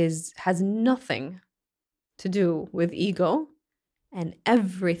leadership has nothing to do with ego and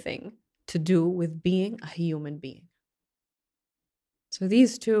everything to do with being a human being. So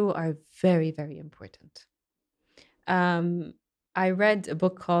these two are very, very important. I read a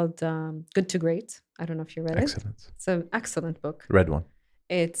book called Good to Great. I don't know if you read it. Excellent. It's an excellent book. Red one.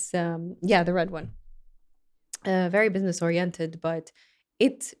 It's, the red one. Very business oriented, but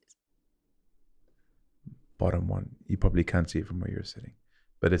it... Bottom one. You probably can't see it from where you're sitting,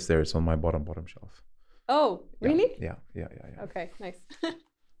 but it's there. It's on my bottom shelf. Oh, really? Yeah. Okay, nice.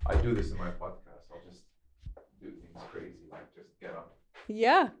 I do this in my podcast. I'll just do things crazy, like just get up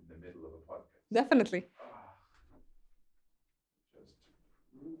Yeah, in the middle of a podcast. definitely. Just to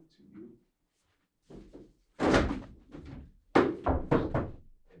prove to you.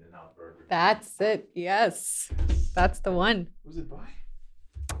 In-N-Out Burger. That's it. Yes, that's the one. Who's it by?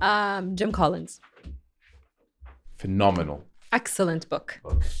 Jim Collins. Phenomenal Excellent book.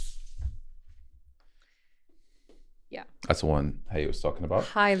 book. Yeah. That's the one Haya was talking about.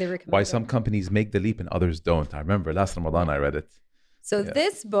 Highly recommend. Why some companies make the leap and others don't. I remember last Ramadan I read it. So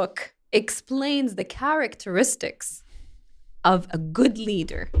this book explains the characteristics of a good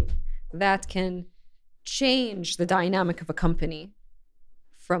leader that can change the dynamic of a company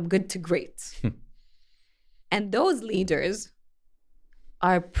from good to great. And those leaders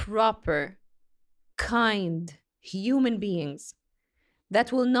are proper, kind human beings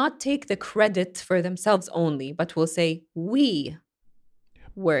that will not take the credit for themselves only, but will say, we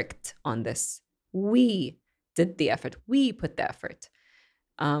worked on this. We did the effort. We put the effort.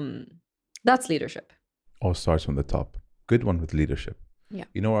 That's leadership. All starts from the top. Good one with leadership. Yeah.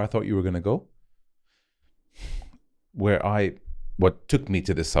 You know where I thought you were going to go? What took me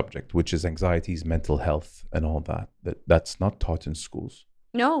to this subject, which is anxieties, mental health, and all that. That's not taught in schools.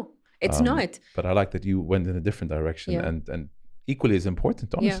 No, it's not. But I like that you went in a different direction, and equally as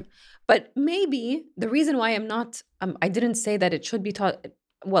important, honestly. Yeah. But maybe the reason why I'm not, I didn't say that it should be taught.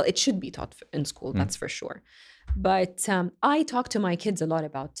 Well, it should be taught in school, that's for sure. But I talk to my kids a lot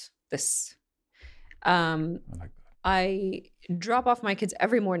about this. I like that. I drop off my kids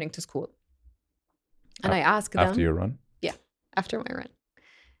every morning to school. And I ask them. After your run? Yeah, after my run.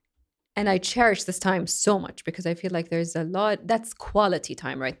 And I cherish this time so much because I feel like there's a lot, that's quality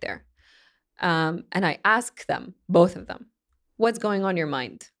time right there. And I ask them, both of them, what's going on in your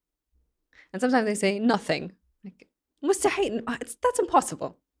mind? And sometimes they say, nothing. Like, مستحيل, that's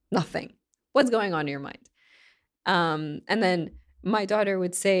impossible. Nothing. What's going on in your mind? And then my daughter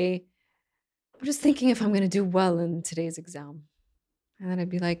would say, I'm just thinking if I'm going to do well in today's exam. And then I'd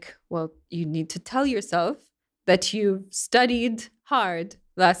be like, well, you need to tell yourself that you studied hard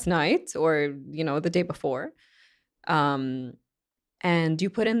last night or, the day before. And you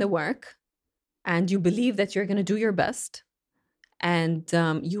put in the work and you believe that you're going to do your best and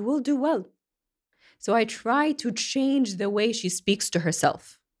you will do well. So I try to change the way she speaks to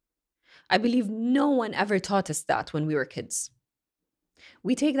herself. I believe no one ever taught us that when we were kids.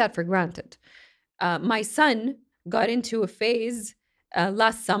 We take that for granted. My son got into a phase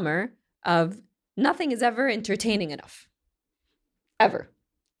last summer of nothing is ever entertaining enough. Ever,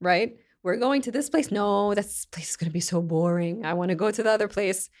 right? We're going to this place. No, this place is going to be so boring. I want to go to the other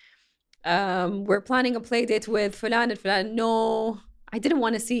place. We're planning a play date with Fulan and Fulan. No, I didn't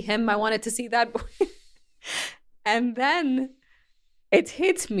want to see him. I wanted to see that boy. And then it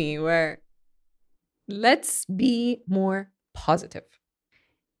hit me where let's be more positive.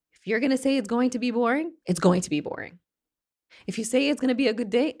 If you're going to say it's going to be boring, it's going to be boring. If you say it's going to be a good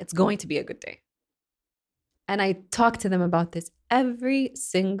day, it's going to be a good day. And I talk to them about this every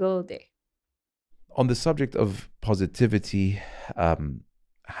single day. On the subject of positivity,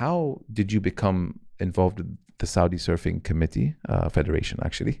 how did you become involved with the Saudi Surfing Committee, Federation,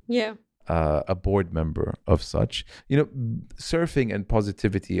 actually? Yeah. A board member of such. Surfing and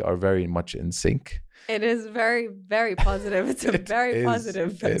positivity are very much in sync. It is very, very positive. It's a very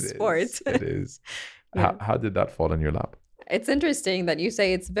positive sport. It is. Yeah. How did that fall in your lap? It's interesting that you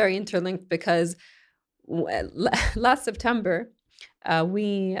say it's very interlinked because last September,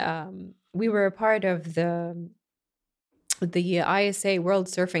 we were a part of the ISA World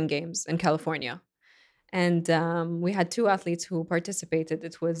Surfing Games in California. And we had two athletes who participated.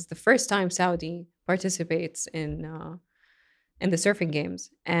 It was the first time Saudi participates in the surfing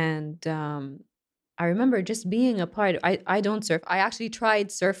games. And I remember just being a part. I don't surf. I actually tried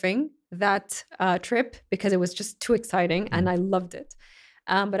surfing that trip because it was just too exciting and I loved it.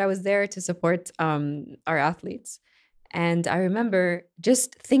 But I was there to support our athletes. And I remember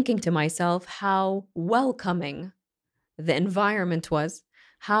just thinking to myself how welcoming the environment was,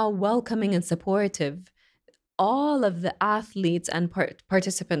 how welcoming and supportive all of the athletes and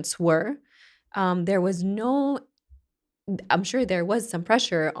participants were. There was no, I'm sure there was some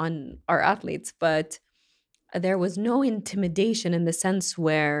pressure on our athletes, but there was no intimidation in the sense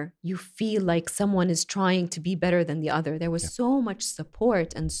where you feel like someone is trying to be better than the other. There was so much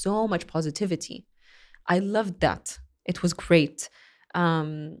support and so much positivity. I loved that. It was great.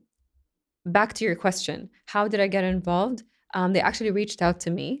 Back to your question, how did I get involved? They actually reached out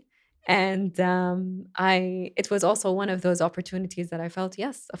to me, and it was also one of those opportunities that I felt,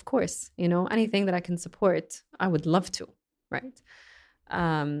 yes, of course, anything that I can support, I would love to, right?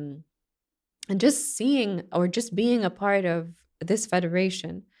 And just seeing or just being a part of this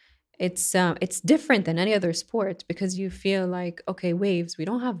federation, it's different than any other sport because you feel like, okay, waves, we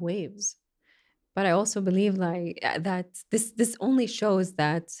don't have waves. But I also believe like that this only shows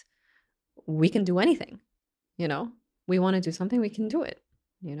that we can do anything, we want to do something, we can do it,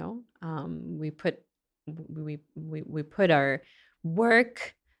 we put our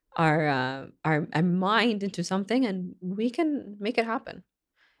work, our mind into something and we can make it happen.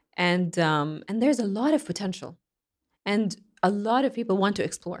 And there's a lot of potential, and a lot of people want to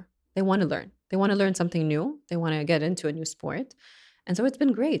explore. They want to learn something new. They want to get into a new sport. And so it's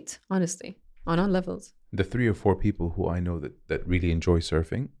been great, honestly, on all levels. The 3 or 4 people who I know that really enjoy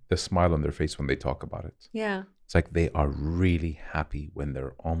surfing, the smile on their face when they talk about it. Yeah. It's like they are really happy when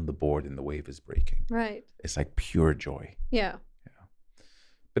they're on the board and the wave is breaking. Right. It's like pure joy. Yeah.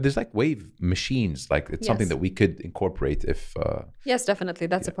 But there's like wave machines, like it's something that we could incorporate if... yes, definitely.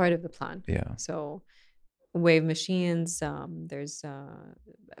 That's a part of the plan. Yeah. So wave machines, there's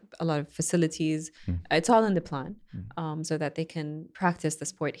a lot of facilities. It's all in the plan so that they can practice the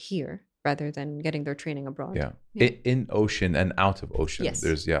sport here rather than getting their training abroad. Yeah. In ocean and out of ocean. Yes.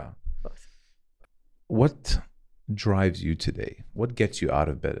 There's, both. What drives you today? What gets you out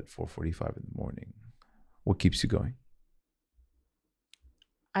of bed at 4:45 in the morning? What keeps you going?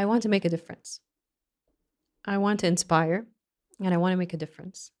 I want to make a difference. I want to inspire, and I want to make a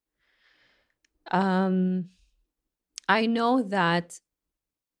difference. I know that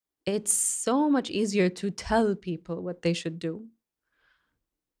it's so much easier to tell people what they should do,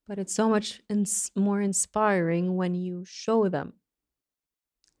 but it's so much more inspiring when you show them.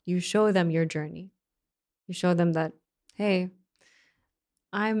 You show them your journey. You show them that, hey,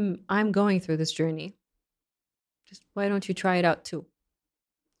 I'm going through this journey. Just why don't you try it out too?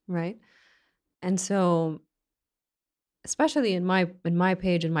 Right? And so, especially in my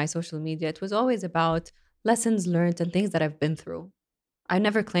page and my social media, it was always about lessons learned and things that I've been through. I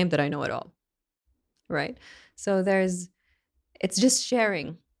never claimed that I know it all. Right? So it's just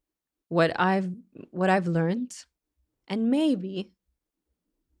sharing what I've learned, and maybe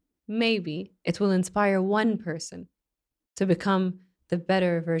it will inspire one person to become the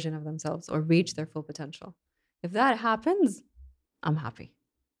better version of themselves or reach their full potential. If that happens, I'm happy.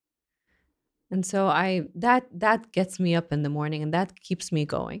 And so that gets me up in the morning, and that keeps me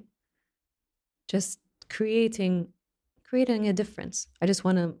going. Just creating a difference. I just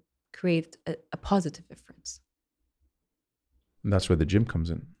want to create a positive difference. And that's where the gym comes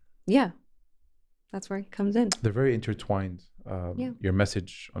in. Yeah, that's where it comes in. They're very intertwined. Your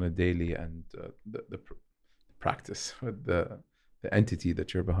message on a daily and the practice with the entity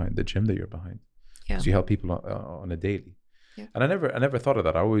that you're behind, the gym that you're behind. Yeah. So you help people on a daily. Yeah. And I never thought of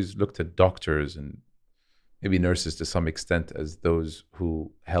that. I always looked at doctors and maybe nurses to some extent as those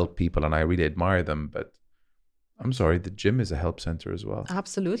who help people, and I really admire them. But I'm sorry, the gym is a help center as well.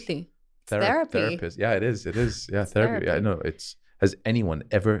 Absolutely. Therapy. Therapist. Yeah, it is. Yeah, therapy. Yeah, no, has anyone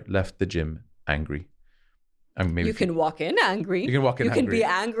ever left the gym angry? I mean, maybe you can walk in angry. You can walk in angry. You can be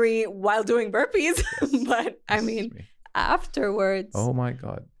angry while doing burpees. Yes. But I mean, afterwards. Oh my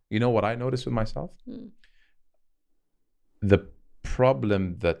God. You know what I noticed with myself? The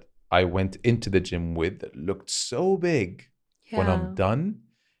problem that I went into the gym with that looked so big, when I'm done,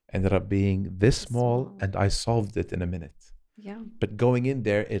 ended up being this small, and I solved it in a minute. Yeah. But going in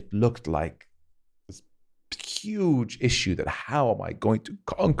there, it looked like this huge issue that how am I going to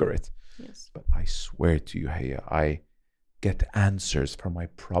conquer it? Yes. But I swear to you, Haya, I get answers for my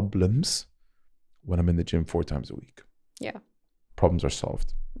problems when I'm in the gym 4 times a week. Yeah. Problems are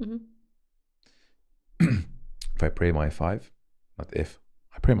solved. Mm-hmm. if I pray my five, not if,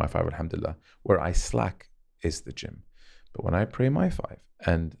 I pray my five, alhamdulillah. Where I slack is the gym. But when I pray my five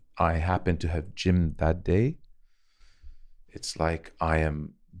and I happen to have gym that day, it's like I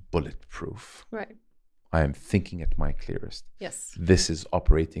am bulletproof. Right. I am thinking at my clearest. Yes. This is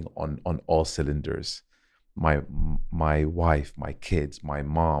operating on all cylinders. My wife, my kids, my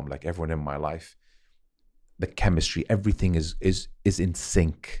mom, like everyone in my life, the chemistry, everything is in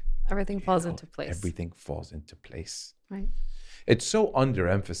sync. Everything falls into place. Everything falls into place. Right. It's so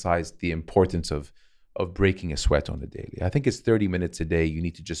underemphasized, the importance of breaking a sweat on a daily. I think it's 30 minutes a day. You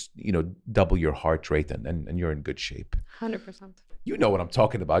need to just, double your heart rate and you're in good shape. 100%. You know what I'm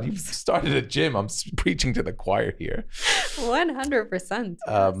talking about. You've started a gym. I'm preaching to the choir here. 100%.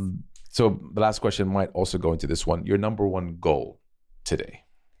 Yes. So the last question might also go into this one. Your number one goal today?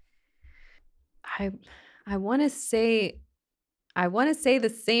 I want to say the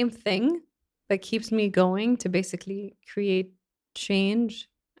same thing that keeps me going to basically create change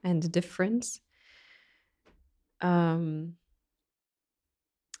and difference. I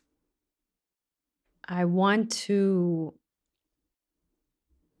want to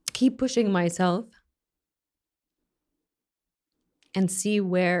keep pushing myself and see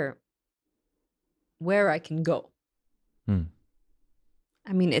where I can go. I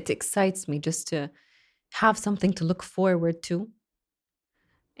mean, it excites me just to have something to look forward to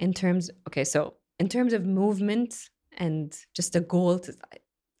in terms of movement and just a goal to,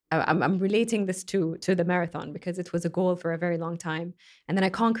 I'm relating this to the marathon because it was a goal for a very long time. And then I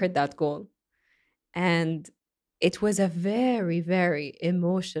conquered that goal. And it was a very, very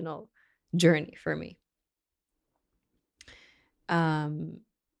emotional journey for me. I'm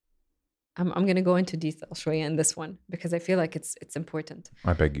going to go into detail shوية in this one because I feel like it's important.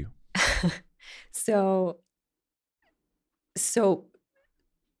 I beg you. So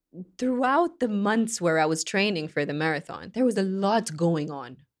throughout the months where I was training for the marathon, there was a lot going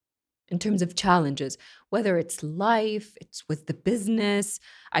on in terms of challenges, whether it's life, it's with the business.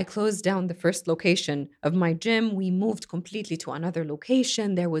 I closed down the first location of my gym. We moved completely to another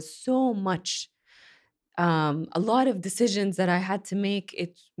location. There was so much, a lot of decisions that I had to make.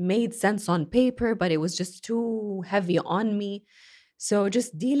 It made sense on paper, but it was just too heavy on me. So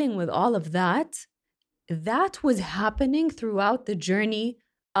just dealing with all of that was happening throughout the journey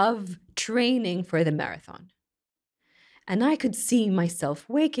of training for the marathon. And I could see myself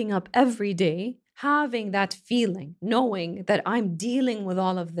waking up every day, having that feeling, knowing that I'm dealing with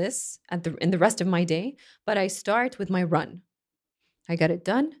all of this in the rest of my day, but I start with my run. I get it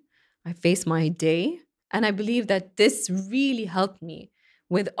done. I face my day. And I believe that this really helped me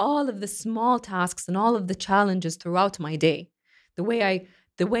with all of the small tasks and all of the challenges throughout my day. The way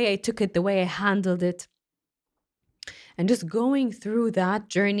I took it, the way I handled it. And just going through that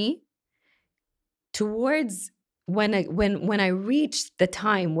journey towards when I reached the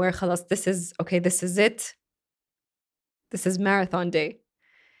time where خلاص, this is it. This is marathon day.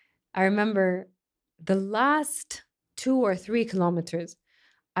 I remember the last 2 or 3 kilometers,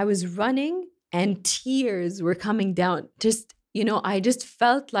 I was running and tears were coming down. Just, I just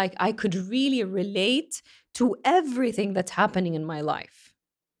felt like I could really relate to everything that's happening in my life.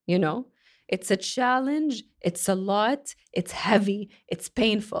 It's a challenge. It's a lot. It's heavy. It's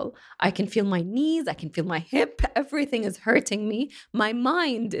painful. I can feel my knees. I can feel my hip. Everything is hurting me. My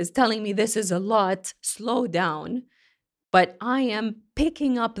mind is telling me this is a lot. Slow down. But I am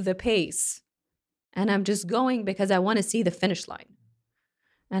picking up the pace. And I'm just going because I want to see the finish line.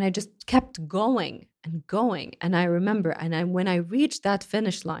 And I just kept going and going. And I remember, when I reached that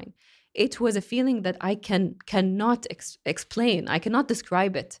finish line, it was a feeling that I cannot explain. I cannot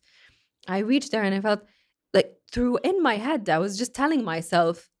describe it. I reached there and I felt like in my head, I was just telling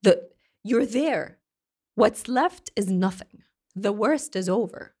myself that you're there. What's left is nothing. The worst is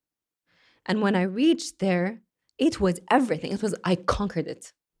over. And when I reached there, it was everything. I conquered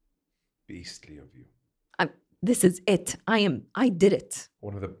it. Beastly of you. This is it. I did it.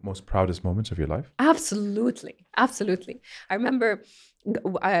 One of the most proudest moments of your life? Absolutely. Absolutely. I remember,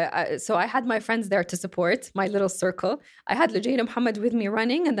 so I had my friends there to support my little circle. I had Lujaina Muhammad with me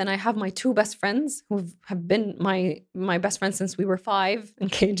running, and then I have my 2 best friends who have been my best friends since we were 5 in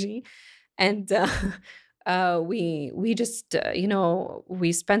KG. And we just,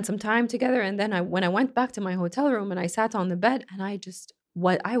 we spent some time together. And then when I went back to my hotel room and I sat on the bed and I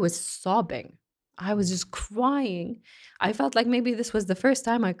was sobbing. I was just crying. I felt like maybe this was the first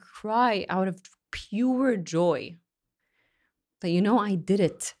time I cry out of pure joy. That, I did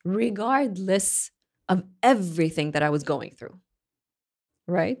it regardless of everything that I was going through,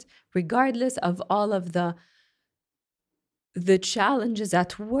 right? Regardless of all of the challenges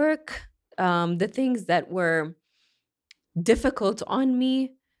at work, the things that were difficult on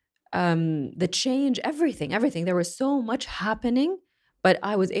me. The change, everything. There was so much happening, but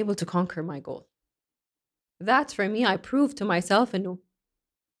I was able to conquer my goal. That for me, I proved to myself, and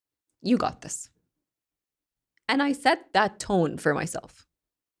you got this. And I set that tone for myself.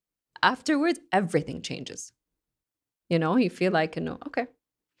 Afterwards, everything changes. You feel like, okay,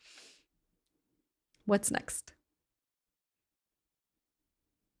 what's next?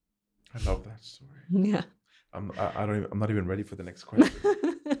 I love that story. Yeah. I'm not even ready for the next question.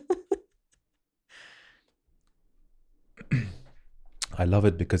 I love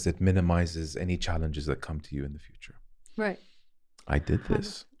it because it minimizes any challenges that come to you in the future. Right. I did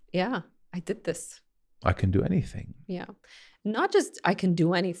this. Yeah, I did this. I can do anything. Yeah. Not just I can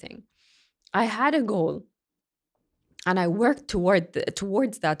do anything. I had a goal and I worked towards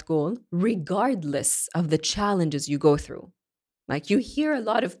that goal, regardless of the challenges you go through. Like you hear a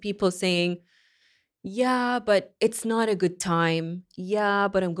lot of people saying, yeah, but it's not a good time. Yeah,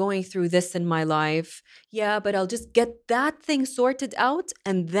 but I'm going through this in my life. Yeah, but I'll just get that thing sorted out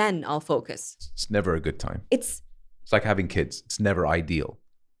and then I'll focus. It's never a good time. It's like having kids. It's never ideal.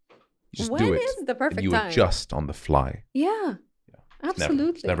 You just when do it. is the perfect and you time? adjust on the fly. Yeah,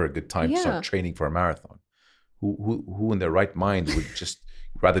 absolutely. It's never a good time to start training for a marathon. Who in their right mind would just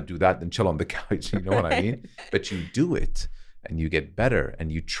rather do that than chill on the couch? You know what I mean? But you do it and you get better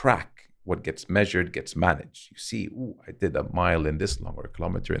and you track. What gets measured gets managed. You see, I did a mile in this long or a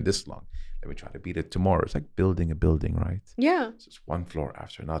kilometer in this long. Let me try to beat it tomorrow. It's like building a building, right? Yeah. It's just one floor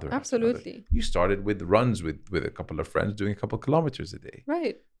after another. Absolutely. After another. You started with runs with a couple of friends doing a couple of kilometers a day.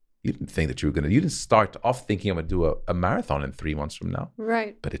 Right. You didn't think that you didn't start off thinking I'm going to do a marathon in 3 months from now.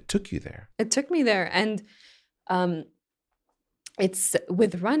 Right. But it took you there. It took me there. And it's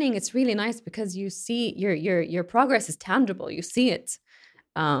with running, it's really nice because you see your progress is tangible. You see it.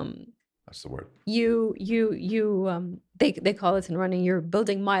 That's the word. They call it in running, you're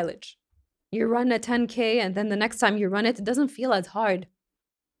building mileage. You run a 10K and then the next time you run it, it doesn't feel as hard.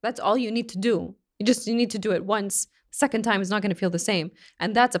 That's all you need to do. You need to do it once. Second time is not going to feel the same.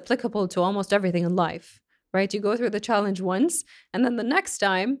 And that's applicable to almost everything in life, right? You go through the challenge once and then the next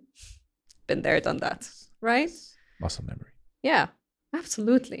time, been there, done that, right? Muscle memory. Yeah,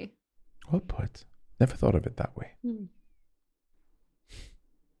 absolutely. Well put. Never thought of it that way.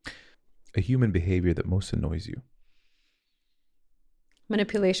 A human behavior that most annoys you.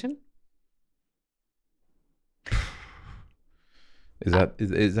 Manipulation. Is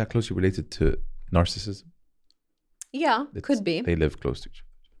that closely related to narcissism? Yeah, could be. They live close to each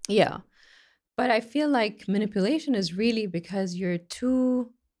other. Yeah. But I feel like manipulation is really because you're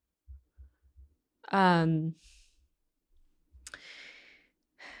too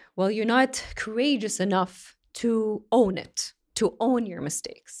you're not courageous enough to own it, to own your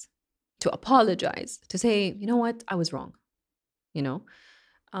mistakes, to apologize, to say, you know what, I was wrong,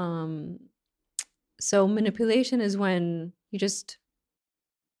 So manipulation is when you just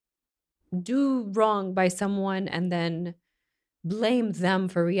do wrong by someone and then blame them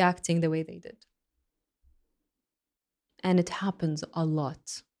for reacting the way they did. And it happens a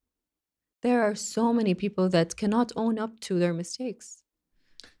lot. There are so many people that cannot own up to their mistakes.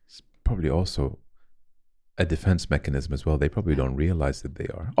 It's probably also a defense mechanism as well. They probably don't realize that they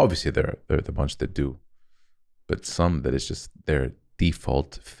are. Obviously, there are the bunch that do. But some that is just their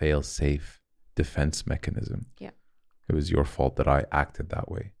default fail-safe defense mechanism. Yeah. It was your fault that I acted that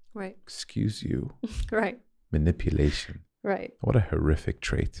way. Right. Excuse you. Right. Manipulation. Right. What a horrific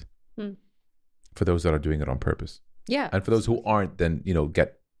trait. For those that are doing it on purpose. Yeah. And for those who aren't, then,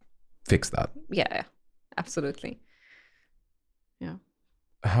 fix that. Yeah, absolutely. Yeah.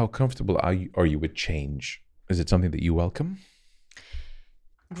 How comfortable are you with change? Is it something that you welcome?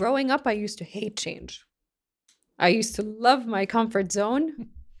 Growing up, I used to hate change. I used to love my comfort zone,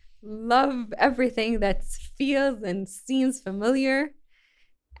 love everything that feels and seems familiar.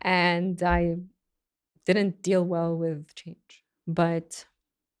 And I didn't deal well with change. But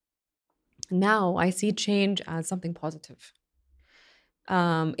now I see change as something positive.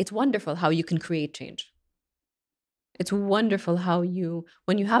 It's wonderful how you can create change. It's wonderful how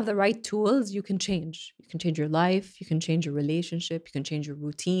when you have the right tools, you can change. You can change your life. You can change your relationship. You can change your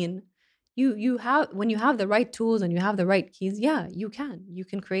routine. When you have the right tools and you have the right keys, you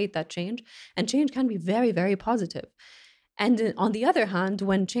can create that change, and change can be very, very positive. And on the other hand,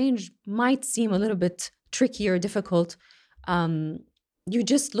 when change might seem a little bit tricky or difficult, you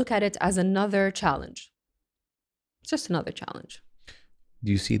just look at it as another challenge. It's just another challenge.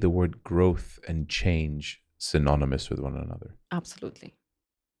 Do you see the word growth and change synonymous with one another? Absolutely.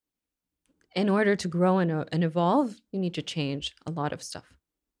 In order to grow and evolve, you need to change a lot of stuff.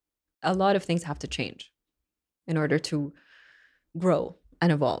 A lot of things have to change in order to grow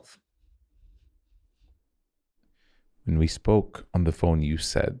and evolve. When we spoke on the phone, you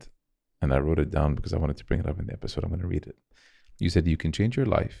said, and I wrote it down because I wanted to bring it up in the episode, I'm going to read it. You said you can change your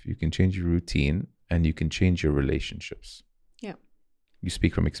life, you can change your routine, and you can change your relationships. Yeah. You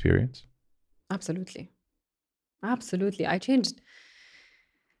speak from experience? Absolutely. Absolutely. I changed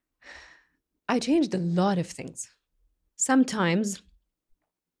a lot of things. Sometimes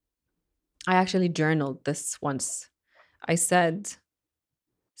I actually journaled this once. I said,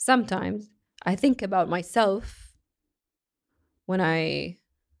 sometimes I think about myself when I,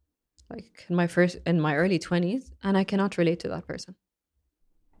 like in my early 20s, and I cannot relate to that person.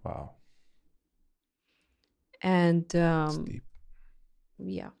 Wow. And That's deep.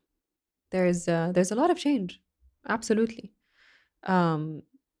 yeah, there's a lot of change. Absolutely.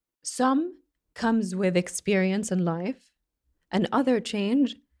 Some comes with experience in life, and other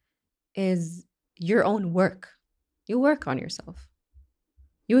change is your own work. You work on yourself.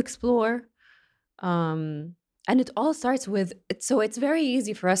 You explore. And it all starts with it. So it's very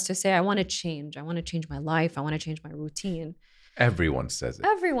easy for us to say, I want to change. I want to change my life. I want to change my routine. Everyone says it.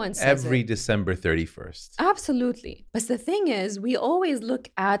 Everyone says it. Every December 31st. Absolutely. But the thing is, we always look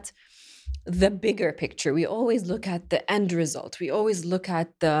at the bigger picture. We always look at the end result. We always look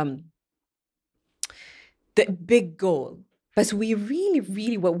at the big goal. But we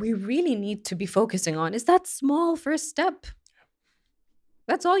really, what we really need to be focusing on is that small first step.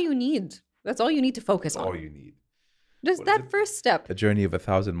 That's all you need. That's all you need to focus on. All you need. Just that first step. A journey of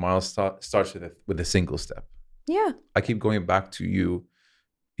 1,000 miles starts with a single step. Yeah. I keep going back to you,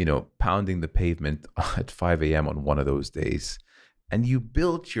 pounding the pavement at 5 a.m. on one of those days. And you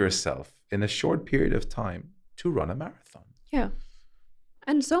built yourself in a short period of time to run a marathon. Yeah.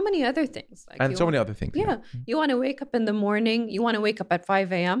 And so many other things. Many other things. Yeah. You want to wake up in the morning. You want to wake up at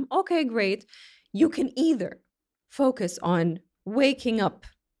 5 a.m. Okay, great. You can either focus on waking up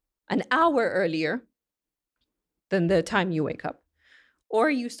an hour earlier than the time you wake up, or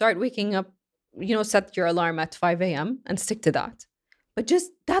you start waking up, set your alarm at 5 a.m. and stick to that. But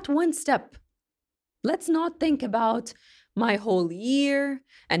just that one step. Let's not think about my whole year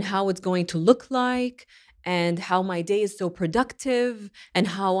and how it's going to look like and how my day is so productive and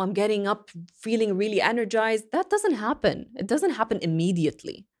how I'm getting up feeling really energized. That doesn't happen. It doesn't happen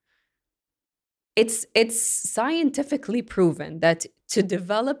immediately. It's scientifically proven that to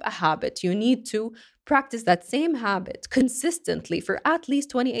develop a habit, you need to practice that same habit consistently for at least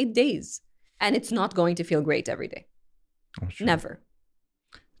 28 days. And it's not going to feel great every day. Oh, sure. Never.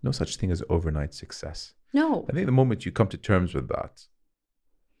 No such thing as overnight success. No. I think the moment you come to terms with that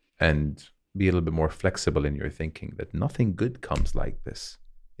and be a little bit more flexible in your thinking that nothing good comes like this,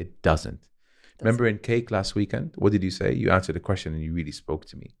 it doesn't. Remember in Cake last weekend, what did you say? You answered a question and you really spoke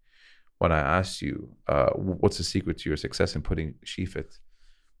to me. When I asked you, what's the secret to your success in putting Shefit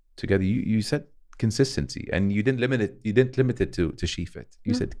together? You said consistency, and you didn't limit it. You didn't limit it to Shefit.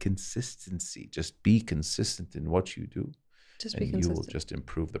 You said consistency. Just be consistent in what you do, Just and be consistent. you will just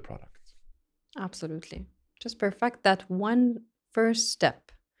improve the product. Absolutely. Just perfect that one first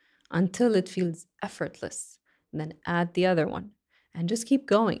step until it feels effortless, and then add the other one, and just keep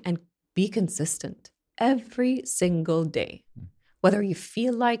going and be consistent every single day, whether you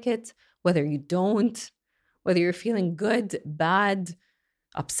feel like it, whether you don't, whether you're feeling good, bad,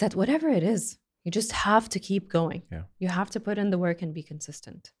 upset, whatever it is, you just have to keep going. Yeah. You have to put in the work and be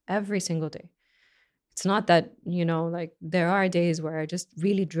consistent every single day. It's not that, there are days where I just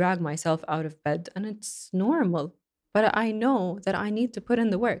really drag myself out of bed and it's normal, but I know that I need to put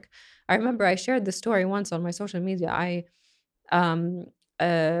in the work. I remember I shared the story once on my social media.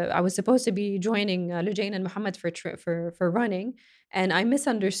 I was supposed to be joining Lujain and Muhammad for running, and I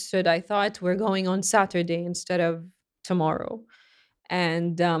misunderstood. I thought we're going on Saturday instead of tomorrow.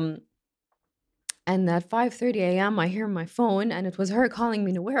 And at 5:30 a.m. I hear my phone, and it was her calling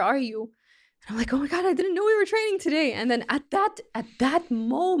me. Where are you? And I'm like, oh my God, I didn't know we were training today. And then at that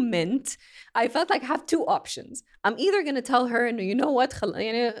moment, I felt like I have two options. I'm either going to tell her, and you know what,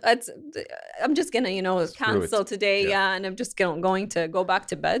 I'm just going to, cancel today. Yeah. And I'm just going to go back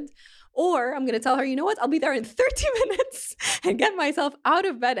to bed. Or I'm going to tell her, you know what, I'll be there in 30 minutes and get myself out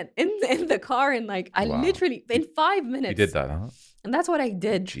of bed and in the car. And literally in 5 minutes. You did that, huh? And that's what I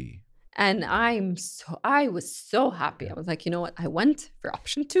did. Gee. And I was so happy. I was like, you know what? I went for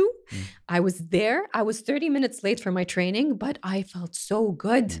option 2. I was there. I was 30 minutes late for my training, but I felt so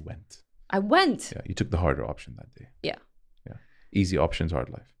good. You went. I went. Yeah, you took the harder option that day. Yeah. Yeah. Easy options, hard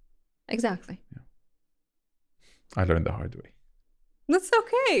life. Exactly. Yeah. I learned the hard way. That's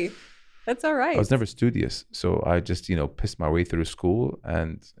okay. That's all right. I was never studious, so I just, pissed my way through school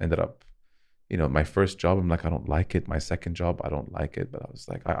and ended up, my first job, I'm like, I don't like it. My second job, I don't like it. But I was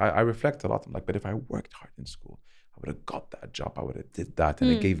like, I reflect a lot. I'm like, but if I worked hard in school, I would have got that job. I would have did that.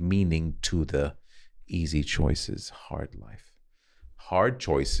 And it gave meaning to the easy choices, hard life. Hard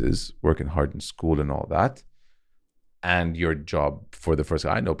choices, working hard in school and all that, and your job for the first.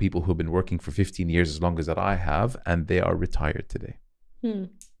 I know people who've been working for 15 years, as long as that I have, and they are retired today.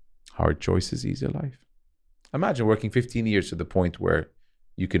 Hard choices, easy life. Imagine working 15 years to the point where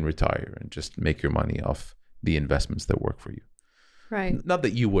you can retire and just make your money off the investments that work for you. Right. Not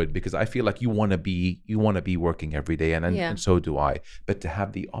that you would, because I feel like you want to be working every day, and so do I. But to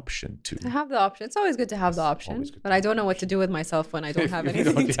have the option to have the option, it's always good to have the option. But I don't know what to do with myself when I don't have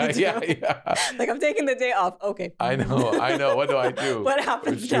anything to do. Like, I'm taking the day off. Okay. I know. What do I do? What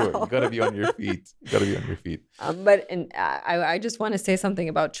happens now? You gotta be on your feet. I just want to say something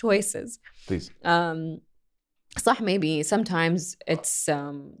about choices. Please. Maybe sometimes it's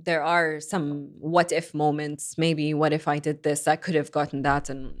there are some what if moments. Maybe what if I did this, I could have gotten that,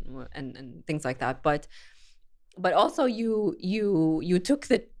 and things like that. But also you took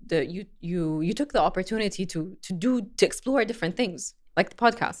you took the opportunity to explore different things, like the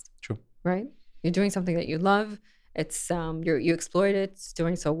podcast. True. Right? You're doing something that you love. It's you explored it. It's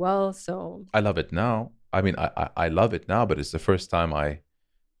doing so well. So I love it now. I mean, I love it now, but it's the first time I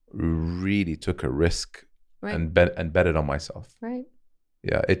really took a risk. Right. And bet it on myself. Right.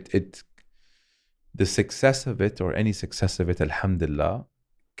 Yeah. The success of it, or any success of it, alhamdulillah,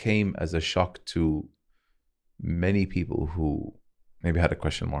 came as a shock to many people who maybe had a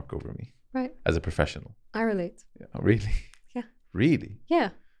question mark over me. Right. As a professional. I relate. Yeah. Really? Yeah. Really? Yeah.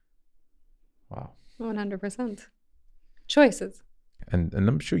 Wow. 100%. Choices. And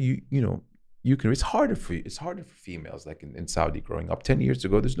I'm sure you can. It's harder for females, like in Saudi growing up 10 years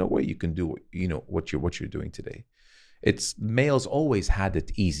ago. There's no way you can do what you're doing today. It's males always had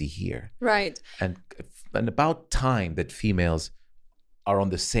it easy here, right? And about time that females are on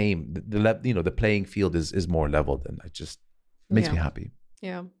the same, the playing field is more leveled, and it just makes me happy.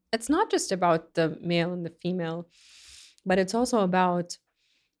 Yeah, it's not just about the male and the female, but it's also about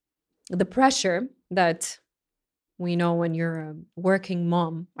the pressure that we know when you're a working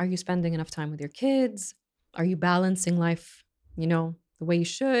mom. Are you spending enough time with your kids? Are you balancing life, the way you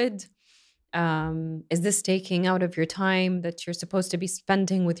should? Is this taking out of your time that you're supposed to be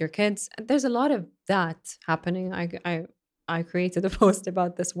spending with your kids? There's a lot of that happening. I created a post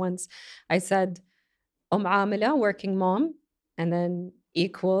about this once. I said, Amila, working mom, and then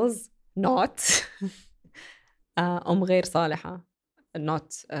equals not غير صالحة,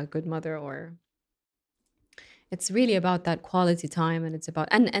 not a good mother. Or it's really about that quality time, and it's about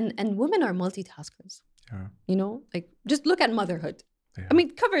and women are multitaskers. Yeah. Like, just look at motherhood. Yeah. I mean,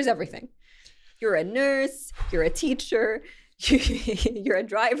 it covers everything. You're a nurse, you're a teacher, you're a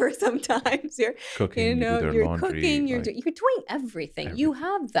driver sometimes. You're cooking, you're cooking, you're doing everything. You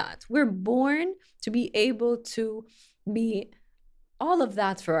have that. We're born to be able to be all of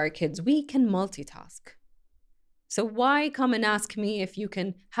that for our kids. We can multitask. So why come and ask me if you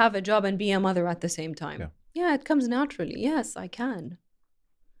can have a job and be a mother at the same time? Yeah, it comes naturally. Yes, I can.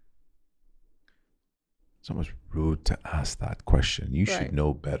 It's almost rude to ask that question. You should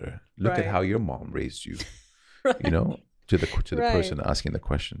know better. Look at how your mom raised you. To the person asking the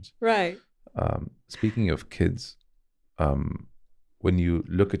questions. Right. Speaking of kids, when you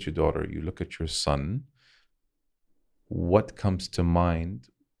look at your daughter, you look at your son, what comes to mind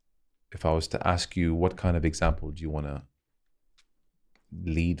if I was to ask you, what kind of example do you want to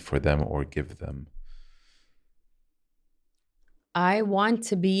lead for them or give them? I want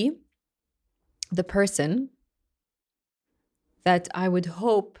to be the person that I would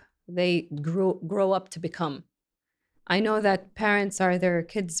hope they grow up to become. I know that parents are their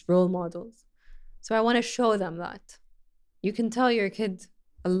kids' role models. So I want to show them that. You can tell your kid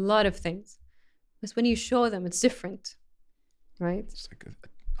a lot of things, but when you show them, it's different, right? It's like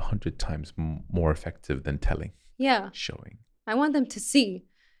 100 times more effective than telling. Yeah. Showing. I want them to see.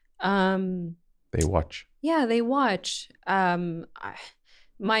 They watch. Yeah, they watch.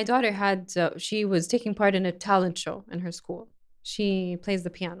 My daughter she was taking part in a talent show in her school. She plays the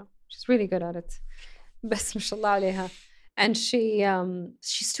piano. She's really good at it. بس ما شاء الله عليها. And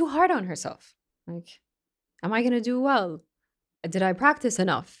she's too hard on herself. Like, am I going to do well? Did I practice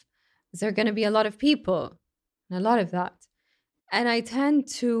enough? Is there going to be a lot of people? And a lot of that. And I tend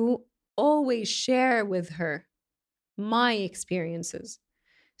to always share with her my experiences.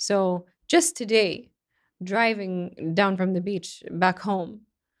 So just today, driving down from the beach back home,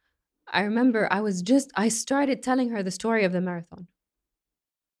 I remember I started telling her the story of the marathon.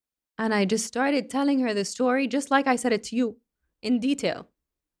 And I just started telling her the story just like I said it to you, in detail.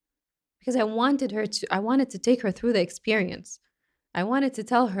 because I wanted to take her through the experience. I wanted to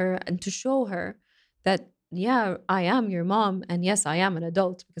tell her and to show her that, yeah, I am your mom. And yes, I am an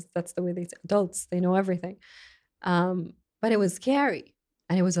adult, because that's the way they say adults, they know everything. But it was scary,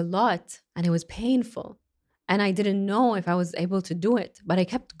 and it was a lot, and it was painful. And I didn't know if I was able to do it, but I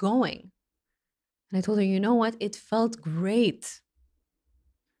kept going. And I told her, you know what? It felt great.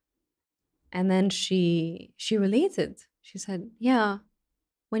 And then she related. She said, yeah,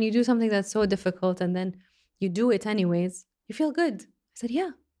 when you do something that's so difficult and then you do it anyways, you feel good. I said,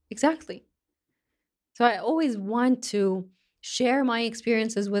 yeah, exactly. So I always want to share my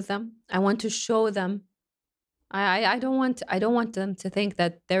experiences with them. I want to show them. I don't want them to think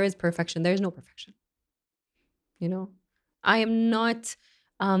that there is perfection. There is no perfection. You know, I am not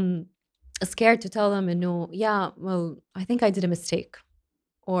um, scared to tell them, and no, yeah, well, I think I did a mistake,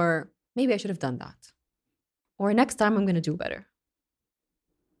 or maybe I should have done that, or next time I'm going to do better.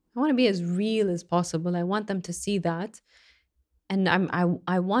 I want to be as real as possible. I want them to see that, and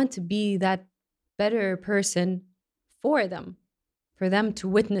I want to be that better person for them to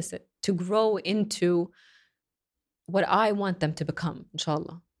witness it, to grow into what I want them to become,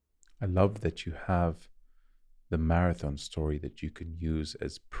 inshallah. I love that you have the marathon story that you can use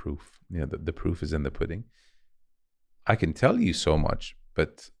as proof. The proof is in the pudding. I can tell you so much,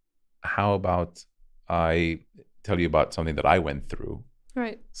 but how about I tell you about something that I went through?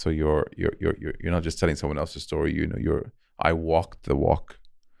 Right. So you're not just telling someone else's story. I walked the walk,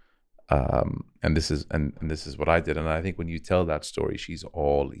 and this is what I did. And I think when you tell that story, she's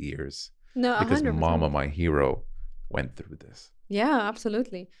all ears. No, because 100%. Mama, my hero, went through this. Yeah,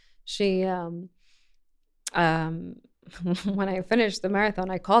 absolutely. She when I finished the marathon,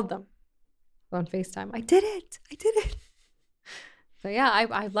 I called them on FaceTime. I did it. So yeah,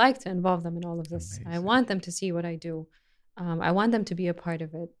 I like to involve them in all of this. Amazing. I want them to see what I do. I want them to be a part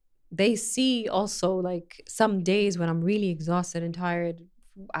of it. They see also, like, some days when I'm really exhausted and tired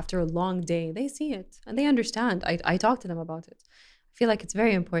after a long day, they see it and they understand. I talk to them about it. I feel like it's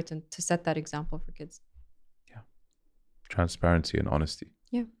very important to set that example for kids. Yeah. Transparency and honesty.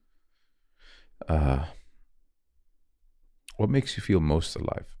 Yeah. What makes you feel most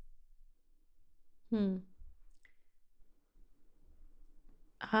alive?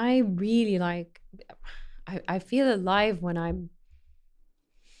 I really I feel alive when I'm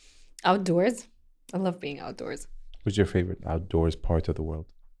outdoors. I love being outdoors. What's your favorite outdoors part of the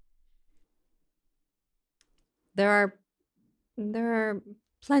world? There are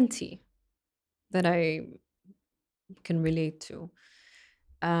plenty that I can relate to.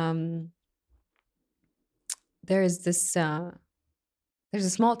 There's a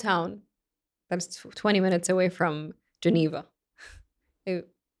small town that's 20 minutes away from Geneva.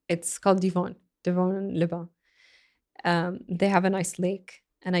 It's called Devon-le-Bain. They have a nice lake,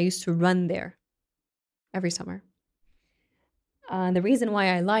 and I used to run there every summer. The reason why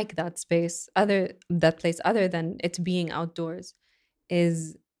I like that place, other than it being outdoors,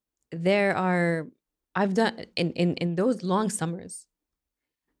 is I've done in those long summers.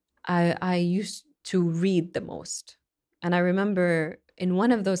 I used to read the most, and I remember in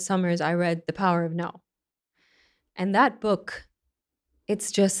one of those summers I read The Power of Now, and that book,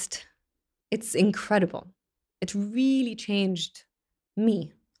 it's incredible. It really changed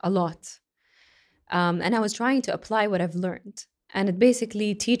me a lot, and I was trying to apply what I've learned. And it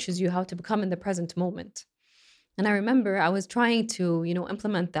basically teaches you how to become in the present moment. And I remember I was trying to,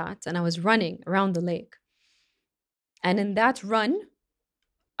 implement that, and I was running around the lake. And in that run,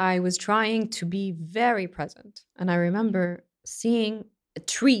 I was trying to be very present. And I remember seeing a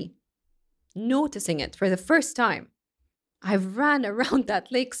tree, noticing it for the first time. I've ran around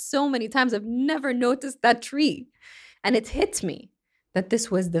that lake so many times, I've never noticed that tree. And it hit me that this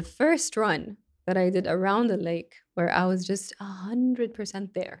was the first run that I did around the lake where I was just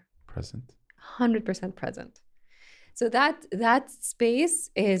 100% there. Present. 100% present. So that space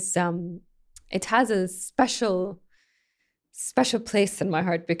is it has a special place in my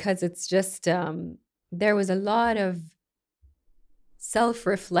heart, because it's just there was a lot of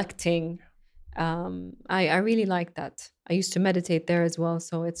self-reflecting. I really like that. I used to meditate there as well,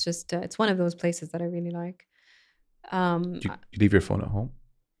 so it's just it's one of those places that I really like. Do you leave your phone at home?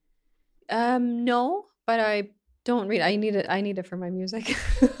 No, but I don't read. I need it for my music.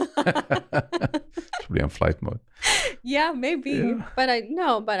 Probably on flight mode. Yeah, maybe. Yeah. But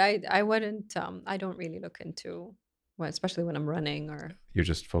I wouldn't. I don't really look into, well, especially when I'm running or. You're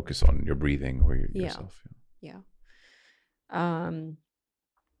just focused on your breathing or yourself. Yeah.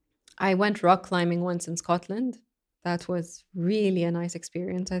 I went rock climbing once in Scotland. That was really a nice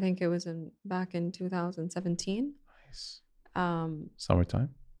experience. I think it was back in 2017. Nice. Um,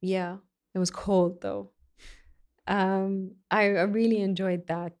 Summertime? Yeah. It was cold though. I really enjoyed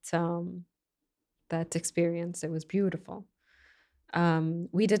that experience. It was beautiful.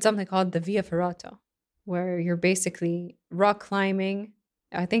 We did something called the Via Ferrata, where you're basically rock climbing.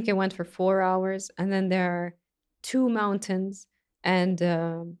 I think it went for 4 hours, and then there are two mountains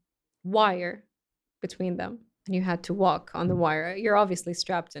and wire between them, and you had to walk on the wire. You're obviously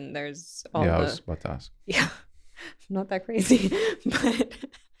strapped, and there's all Yeah, I the was about to ask. yeah, not that crazy,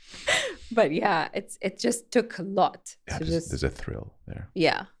 but yeah, it just took a lot Yeah, to there's a thrill there.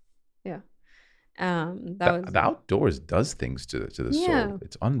 yeah. That was The outdoors does things to the soul.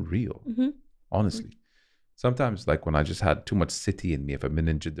 It's unreal, honestly. Sometimes, like when I just had too much city in me, if I've been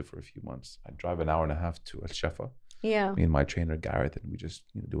in Jeddah for a few months, I drive an hour and a half to Al Shafa. yeah. Me and my trainer Gareth, and we just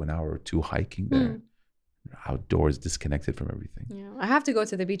do an hour or two hiking there. Outdoors, disconnected from everything. Yeah, I have to go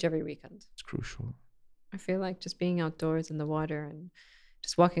to the beach every weekend. It's crucial. I feel like just being outdoors in the water and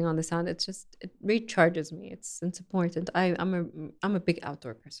just walking on the sand, it recharges me. It's important. I'm a big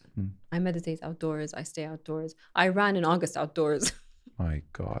outdoor person. I meditate outdoors. I stay outdoors. I ran in August outdoors. My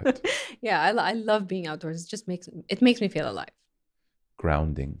God. Yeah, I love being outdoors. It just makes me feel alive.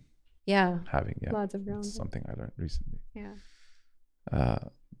 Grounding. Yeah. Lots of grounding. That's something I learned recently. Yeah.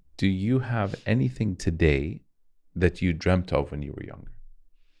 Do you have anything today that you dreamt of when you were younger?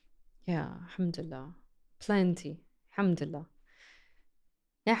 Yeah, alhamdulillah. Plenty. Alhamdulillah.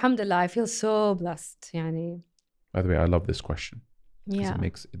 Yeah, alhamdulillah. I feel so blessed. Yani. By the way, I love this question. Yeah.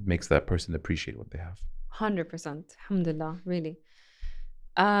 It makes that person appreciate what they have. 100%. Alhamdulillah, really.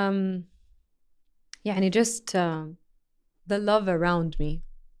 يعني just the love around me,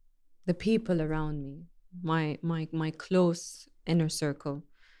 the people around me, my close inner circle,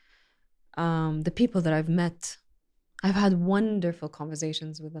 the people that I've met. I've had wonderful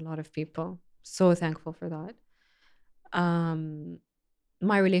conversations with a lot of people. So thankful for that.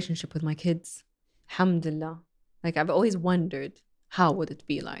 My relationship with my kids, alhamdulillah. Like I've always wondered, how would it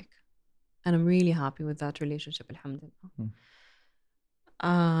be like? And I'm really happy with that relationship, alhamdulillah.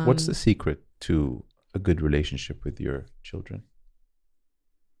 What's the secret to a good relationship with your children?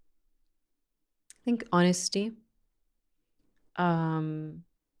 I think honesty. Not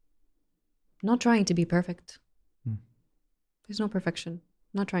trying to be perfect. There's no perfection.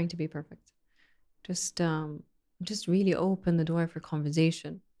 Not trying to be perfect. Just really open the door for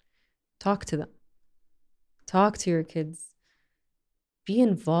conversation. Talk to them. Talk to your kids. Be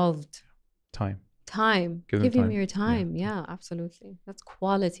involved. Time. Give them your time. Yeah, absolutely. That's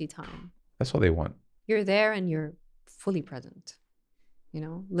quality time. That's all they want. You're there and you're fully present.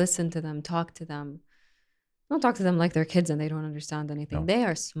 Listen to them, talk to them. Don't talk to them like they're kids and they don't understand anything. No. They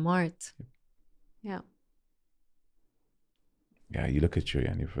are smart. Yeah. Yeah, you look at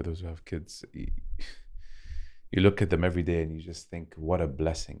for those who have kids, you look at them every day and you just think, what a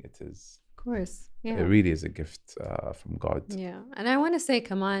blessing it is. Of course. Yeah. It really is a gift from God. Yeah. And I want to say,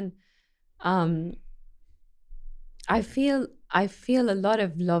 come on, I feel a lot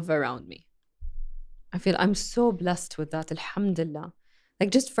of love around me. I'm so blessed with that, alhamdulillah. Like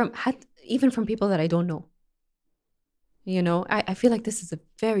just even from people that I don't know. I feel like this is a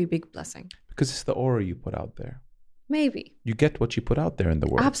very big blessing. Because it's the aura you put out there. Maybe. You get what you put out there in the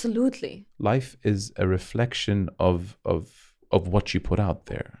world. Absolutely. Life is a reflection of what you put out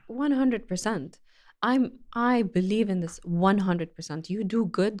there. 100%. I believe in this 100%. You do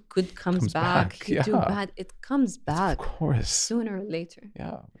good comes back. You do bad, it comes back. Of course. Sooner or later.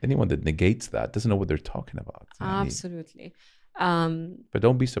 Yeah. Anyone that negates that doesn't know what they're talking about. Absolutely. But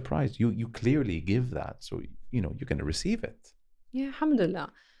don't be surprised. You clearly give that. So, you're going to receive it. Yeah,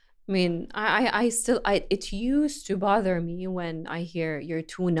 alhamdulillah. I mean, I still, it used to bother me when I hear you're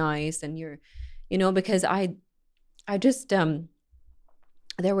too nice and you're, because I just,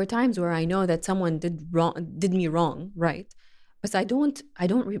 there were times where I know that someone did me wrong, right? But I don't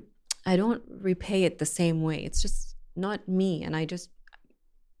repay it the same way. It's just not me, and it's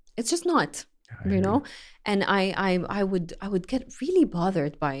just not, And I would get really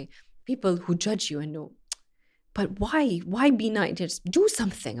bothered by people who judge you and know, but why be nice? Just do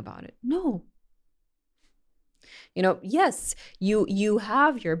something about it. No. Yes, you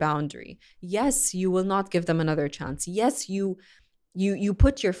have your boundary. Yes, you will not give them another chance. Yes, you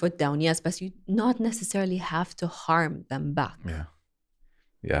put your foot down, yes, but you not necessarily have to harm them back.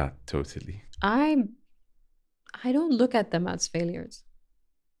 Yeah, totally. I don't look at them as failures.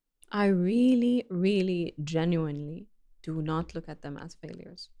 I really, really, genuinely do not look at them as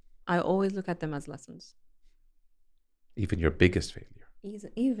failures. I always look at them as lessons. Even your biggest failure.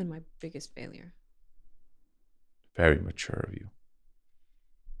 Even my biggest failure. Very mature of you.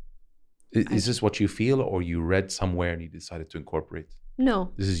 Is this what you feel, or you read somewhere and you decided to incorporate?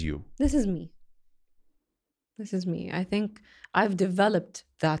 No, This is you. this is me. This is me. I think I've developed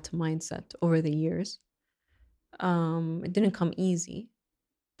that mindset over the years. It didn't come easy,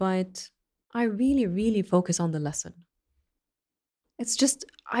 but I really, really focus on the lesson. It's just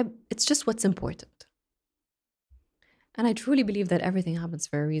what's important. And I truly believe that everything happens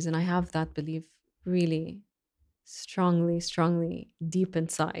for a reason. I have that belief really strongly, strongly deep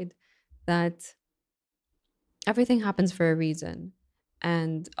inside that everything happens for a reason.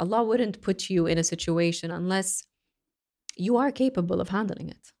 And Allah wouldn't put you in a situation unless you are capable of handling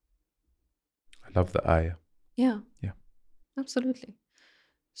it. I love the ayah. Yeah. Yeah. Absolutely.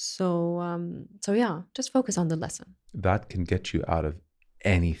 So yeah, just focus on the lesson. That can get you out of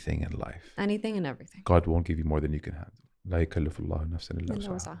anything in life. Anything and everything. God won't give you more than you can handle. La yukallifu Allahu nafsan illa Illa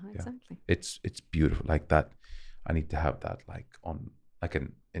wus'aha. wus'aha, exactly. It's beautiful. Like that. I need to have that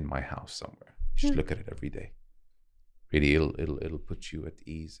in my house somewhere. Just look at it every day. Really, it'll put you at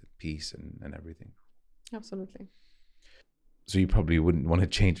ease and peace and everything. Absolutely. So you probably wouldn't want to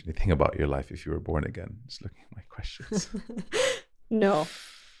change anything about your life if you were born again. Just looking at my questions. No,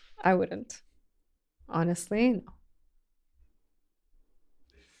 I wouldn't. Honestly,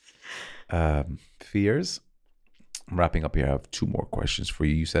 no. Fears. I'm wrapping up here. I have 2 more questions for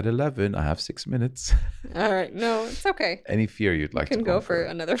you. You said 11. I have 6 minutes. All right. No, it's okay. Any fear you'd like to You can go for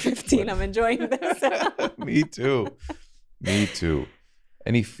another 15. I'm enjoying this. Me too. Me too.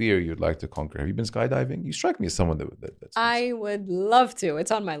 Any fear you'd like to conquer? Have you been skydiving? You strike me as someone that's... I would love to.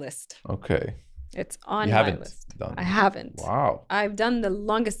 It's on my list. Okay. It's on You my haven't list. done. I haven't. Wow. I've done the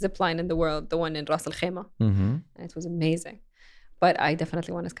longest zip line in the world, the one in Ras Al Khaimah. Mm-hmm. And it was amazing. But I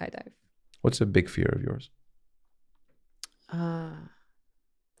definitely want to skydive. What's a big fear of yours?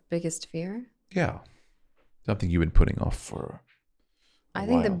 Biggest fear? Yeah. Something you've been putting off for a I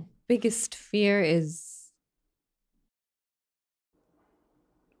think the while. biggest fear is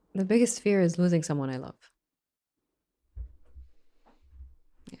losing someone I love.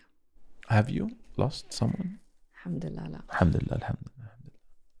 Yeah. Have you lost someone? Alhamdulillah. La. Alhamdulillah, alhamdulillah, alhamdulillah.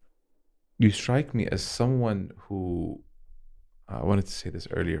 You strike me as someone who... I wanted to say this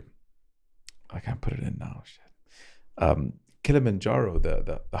earlier. I can't put it in now. Shit. Kilimanjaro,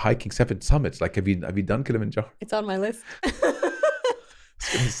 the hiking 7 summits. Like, have you done Kilimanjaro? It's on my list. I was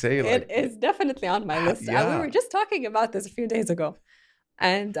going to say, like... It is definitely on my list. Yeah. We were just talking about this a few days ago.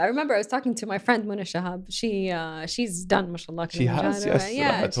 And I remember I was talking to my friend Muna Shahab. She's done, mashallah. She has, yes.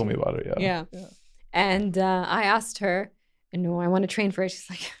 Yeah, told me about it, yeah. And I asked her, I want to train for it. She's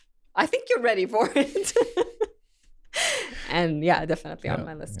like, I think you're ready for it. And yeah, definitely on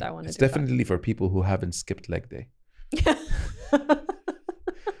my list. I want to do It's definitely for people who haven't skipped leg day. that.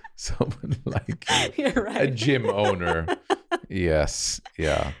 Someone like you, You're right. a gym owner. Yes,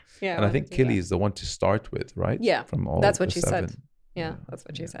 yeah. Yeah, And I think Kili is the one to start with, right? Yeah, From all that's what the she 7. said. Yeah, that's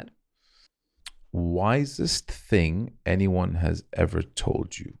what she said. Wisest thing anyone has ever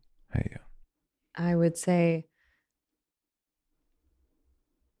told you? Haya. I would say,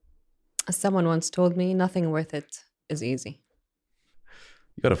 as someone once told me, nothing worth it is easy.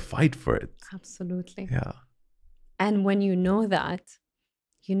 You got to fight for it. Absolutely. Yeah. And when you know that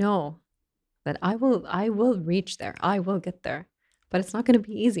I will reach there. I will get there. But it's not going to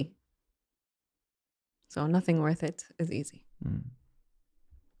be easy. So nothing worth it is easy. Mm.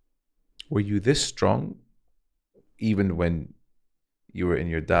 Were you this strong even when you were in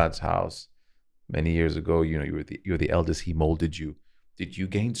your dad's house many years ago? You were the eldest. He molded you. Did you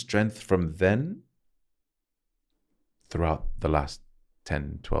gain strength from then throughout the last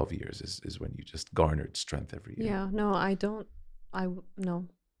 10, 12 years is when you just garnered strength every year? Yeah, no, I don't. No,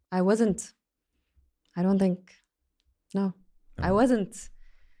 I wasn't. I don't think. No, I wasn't.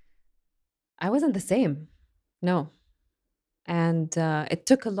 I wasn't the same. No, and it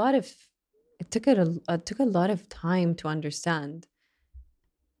took a lot of. It took a lot of time to understand.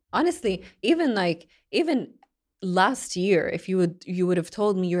 Honestly, even last year, if you would have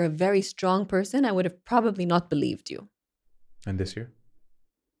told me you're a very strong person, I would have probably not believed you. And this year?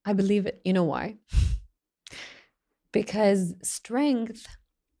 I believe it. You know why? Because strength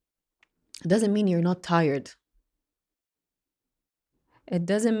doesn't mean you're not tired. It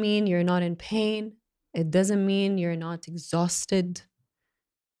doesn't mean you're not in pain. It doesn't mean you're not exhausted.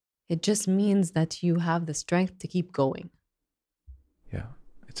 It just means that you have the strength to keep going. Yeah.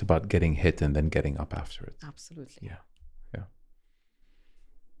 It's about getting hit and then getting up after it. Absolutely. Yeah. Yeah.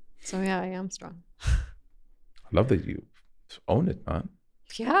 So yeah, I am strong. I love that you own it, man.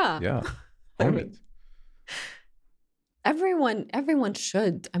 Yeah. Yeah. Own it. Everyone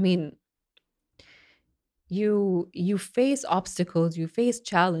should. I mean, you face obstacles, you face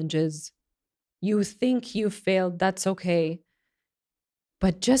challenges. You think you failed, that's okay.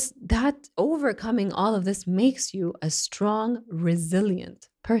 But just that overcoming all of this makes you a strong, resilient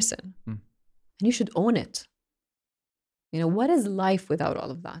person. And you should own it. What is life without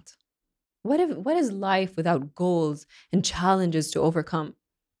all of that? What is life without goals and challenges to overcome?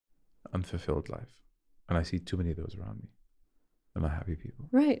 Unfulfilled life. And I see too many of those around me. They're not happy people.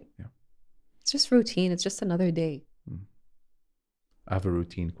 Right. Yeah. It's just routine. It's just another day. I have a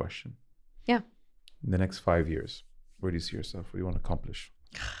routine question. Yeah. In the next 5 years, where do you see yourself? What do you want to accomplish?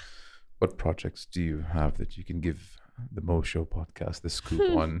 What projects do you have that you can give the Mo Show podcast the scoop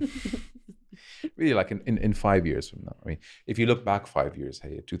on? Really, like in 5 years from now. I mean, if you look back 5 years,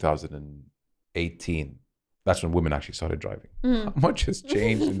 hey, 2018, that's when women actually started driving. How much has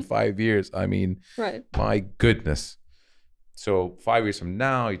changed in 5 years? I mean, right. My goodness. So 5 years from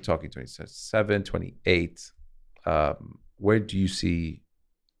now, you're talking 27, 28. Where do you see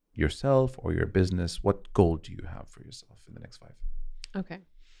yourself or your business? What goal do you have for yourself in the next 5? Okay.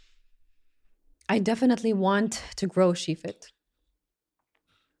 I definitely want to grow SheFit.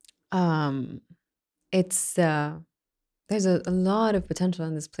 It's there's a lot of potential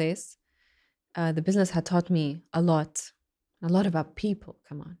in this place. The business had taught me a lot about people.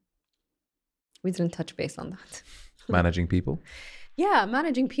 Come on, we didn't touch base on that. Managing people? Yeah,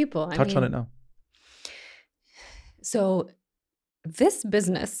 managing people. Touch on it now. So this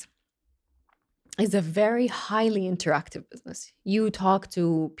business is a very highly interactive business. You talk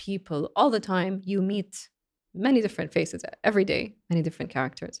to people all the time. You meet many different faces every day, many different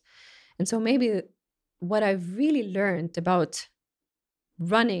characters. And so maybe what I've really learned about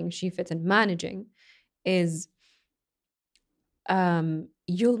running SheFit and managing is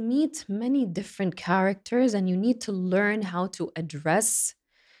you'll meet many different characters and you need to learn how to address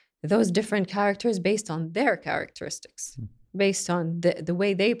those different characters based on their characteristics, based on the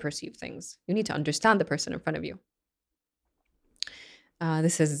way they perceive things. You need to understand the person in front of you.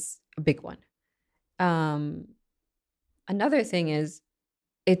 This is a big one. Another thing is,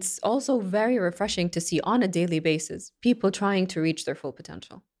 it's also very refreshing to see on a daily basis people trying to reach their full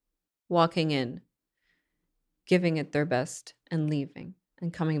potential, walking in, giving it their best and leaving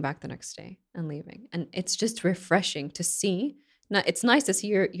and coming back the next day and leaving. And it's just refreshing to see. Now, it's nice to see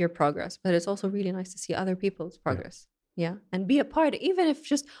your progress, but it's also really nice to see other people's progress. Yeah. And be a part, even if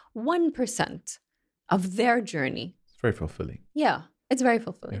just 1% of their journey. It's very fulfilling. Yeah. It's very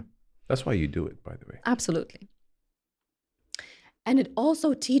fulfilling. Yeah. That's why you do it, by the way. Absolutely. And it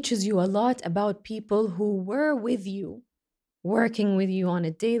also teaches you a lot about people who were with you, working with you on a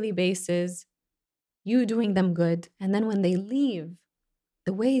daily basis, you doing them good. And then when they leave,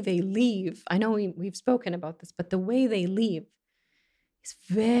 the way they leave, I know we've spoken about this, but the way they leave is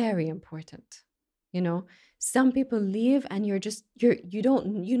very important. Some people leave and you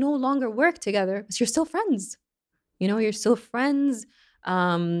no longer work together, but you're still friends. You're still friends.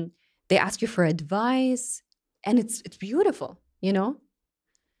 They ask you for advice and it's beautiful. And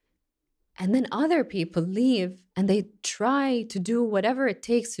then other people leave and they try to do whatever it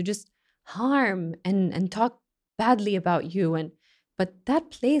takes to just harm and talk badly about you. But that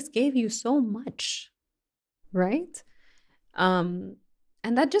place gave you so much, right?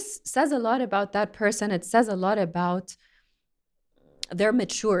 And that just says a lot about that person. It says a lot about their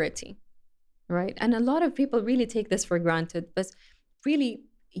maturity, right? And a lot of people really take this for granted, but really,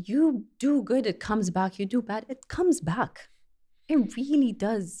 you do good, it comes back. You do bad, it comes back. It really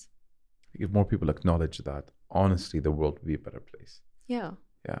does. If more people acknowledge that, honestly, the world would be a better place. Yeah.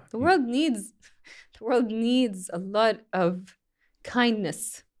 Yeah. The world needs a lot of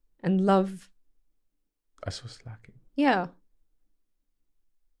kindness and love. That's what's lacking. Yeah.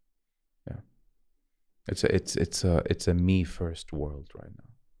 Yeah. It's a me first world right now.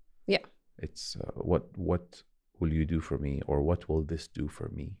 Yeah. It's what will you do for me, or what will this do for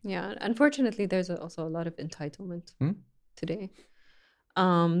me? Yeah. Unfortunately, there's also a lot of entitlement today.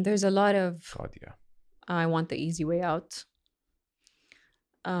 There's a lot of God, yeah. I want the easy way out.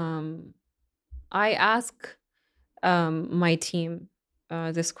 I ask my team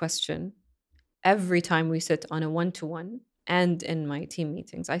this question every time we sit on a one-to-one and in my team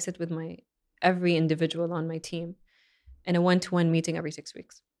meetings. I sit with every individual on my team in a one-to-one meeting every 6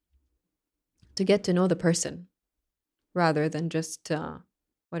 weeks to get to know the person rather than just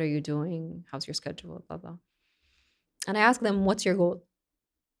what are you doing? How's your schedule? Blah, blah. And I ask them, what's your goal?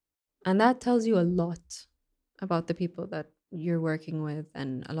 And that tells you a lot about the people that you're working with,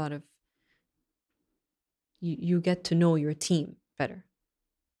 and a lot of you get to know your team better.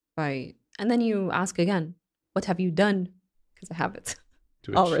 And then you ask again, what have you done? Because I have it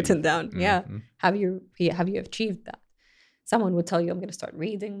all written down. Mm-hmm. Yeah. Have you achieved that? Someone would tell you, I'm going to start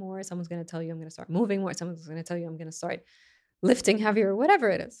reading more. Someone's going to tell you, I'm going to start moving more. Someone's going to tell you, I'm going to start lifting heavier, whatever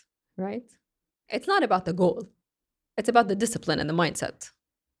it is, right? It's not about the goal. It's about the discipline and the mindset.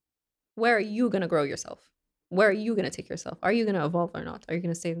 Where are you going to grow yourself? Where are you going to take yourself? Are you going to evolve or not? Are you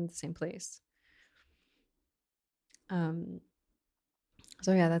going to stay in the same place?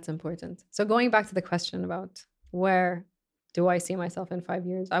 So yeah, that's important. So going back to the question about where do I see myself in 5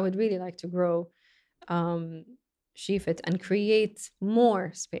 years, I would really like to grow SheFit and create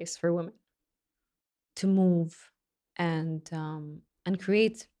more space for women to move and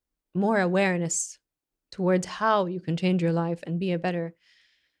create more awareness towards how you can change your life and be a better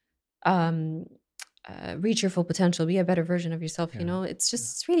reach your full potential, be a better version of yourself. You know, it's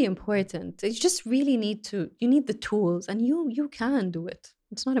just it's really important. You just really need you need the tools, and you can do it.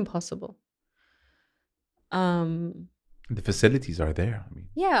 It's not impossible. The facilities are there. I mean,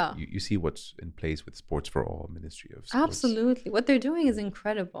 yeah, you see what's in place with Sports for All, Ministry of Sports. Absolutely. What they're doing is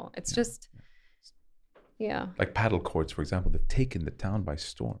incredible. It's just, like paddle courts, for example, they've taken the town by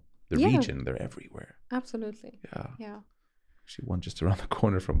storm. The region, they're everywhere. Absolutely. Yeah. Actually, one just around the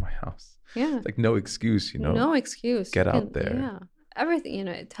corner from my house. Yeah. Like no excuse, you know. No excuse. Get out there. Yeah. Everything, you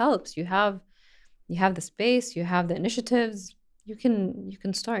know, it helps. You have the space, you have the initiatives. You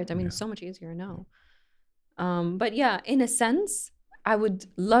can start. I mean, it's so much easier now. But yeah, in a sense, I would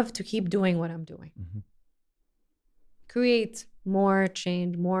love to keep doing what I'm doing. Mm-hmm. Create more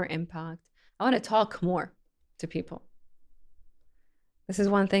change, more impact. I want to talk more to people. This is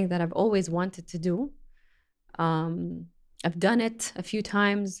one thing that I've always wanted to do. I've done it a few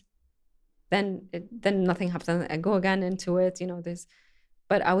times. Then nothing happens. I go again into it, you know,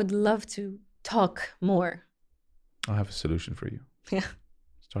 but I would love to talk more. I have a solution for you. Yeah.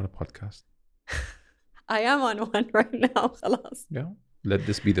 Start a podcast. I am on one right now. Khalas. Yeah. Let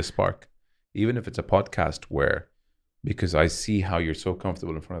this be the spark. Even if it's a podcast because I see how you're so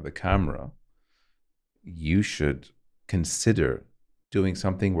comfortable in front of the camera, you should consider doing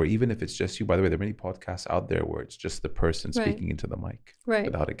something where even if it's just you, by the way, there are many podcasts out there where it's just the person speaking into the mic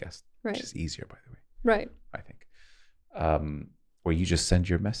without a guest, which is easier, by the way. Right. I think. Where you just send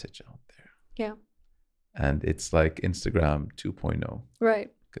your message out there. Yeah. And it's like Instagram 2.0. Right.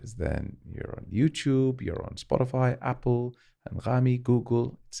 Because then you're on YouTube, you're on Spotify, Apple, Anghami,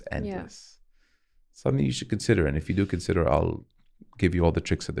 Google. It's endless. Something you should consider. And if you do consider, I'll give you all the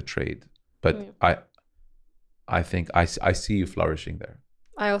tricks of the trade. But I think I see you flourishing there.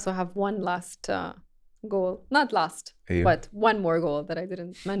 I also have one last goal. Not last, but one more goal that I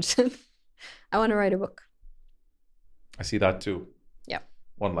didn't mention. I want to write a book. I see that too. Yeah.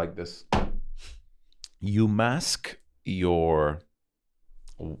 One like this. You mask your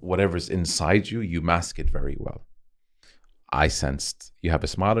whatever's inside you, you mask it very well. I sensed you have a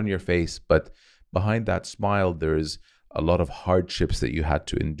smile on your face, but behind that smile, there's a lot of hardships that you had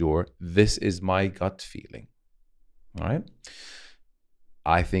to endure. This is my gut feeling. All right.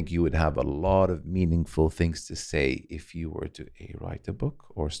 I think you would have a lot of meaningful things to say if you were to write a book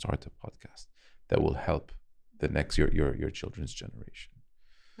or start a podcast that will help the next your children's generation.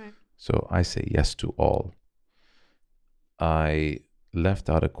 Right. So I say yes to all. I left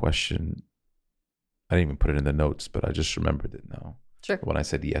out a question. I didn't even put it in the notes, but I just remembered it now. Sure. When I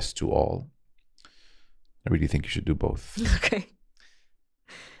said yes to all, I really think you should do both. Okay.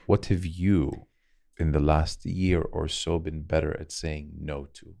 What have you, in the last year or so, been better at saying no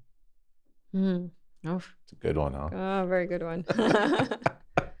to? Oh, it's a good one, huh? Oh, very good one. I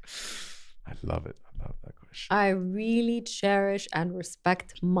love it. I love that question. I really cherish and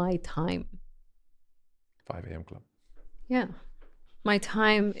respect my time. 5 a.m. club. Yeah. My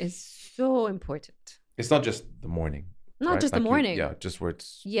time is so important. It's not just the morning. Not just the morning. Just where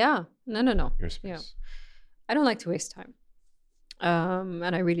it's... Yeah. No. Your space. Yeah. I don't like to waste time.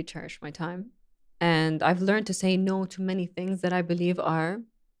 And I really cherish my time. And I've learned to say no to many things that I believe are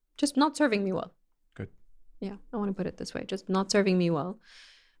just not serving me well. Good. Yeah, I want to put it this way. Just not serving me well.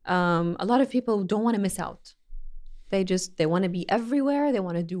 A lot of people don't want to miss out. They want to be everywhere. They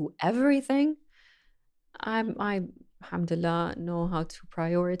want to do everything. I alhamdulillah, know how to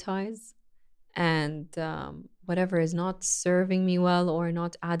prioritize. And whatever is not serving me well or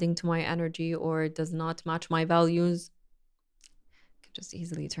not adding to my energy or does not match my values, just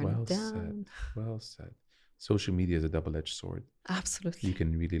easily turn it down. Well said. Social media is a double-edged sword. Absolutely. You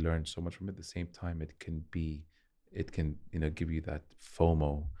can really learn so much from it. At the same time, it can give you that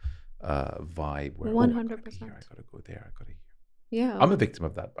FOMO vibe where 100%. I gotta go there, I gotta hear. Yeah. I'm a victim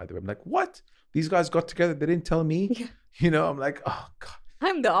of that, by the way. I'm like, what? These guys got together, they didn't tell me. Yeah. You know, I'm like, oh God.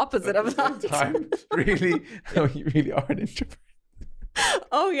 I'm the opposite of that. Time, really, you really are an introvert.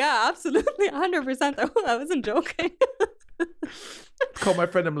 Oh yeah, absolutely, 100%. I wasn't joking. Call my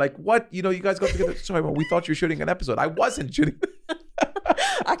friend. I'm like, what? You guys got together. Sorry, we thought you were shooting an episode. I wasn't shooting.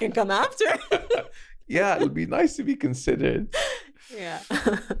 I can come after. Yeah, it'll be nice to be considered. Yeah.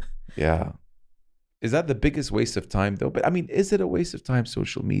 Yeah. Is that the biggest waste of time though? But I mean, is it a waste of time,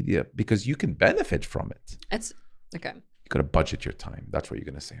 social media? Because you can benefit from it. It's okay. You got to budget your time. That's what you're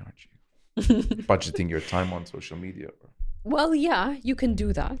going to say, aren't you? Budgeting your time on social media. Well, yeah, you can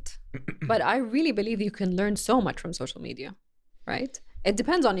do that. But I really believe you can learn so much from social media, right? It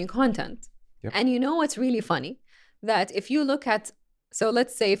depends on your content. Yep. And you know what's really funny? That if you look at, so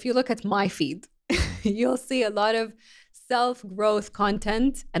let's say if you look at my feed, you'll see a lot of self-growth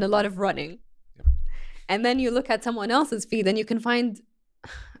content and a lot of running. Yep. And then you look at someone else's feed and you can find,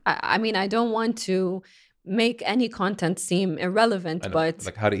 I mean, I don't want to make any content seem irrelevant, but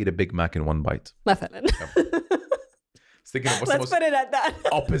like how to eat a Big Mac in one bite. مثلا. Thinking of what's Let's put it at that.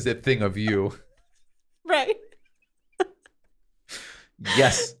 opposite thing of you. Right.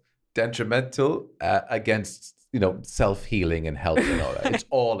 Yes, detrimental against self-healing and health and all that. It's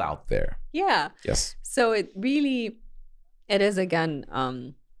all out there. Yeah. Yes. So it is again,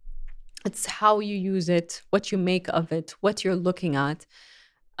 it's how you use it, what you make of it, what you're looking at.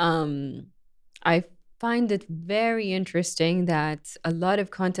 I find it very interesting that a lot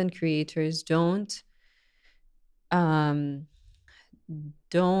of content creators don't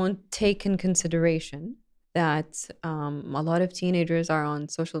take in consideration that a lot of teenagers are on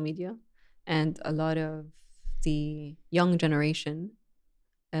social media, and a lot of the young generation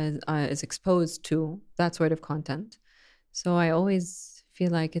is exposed to that sort of content. So I always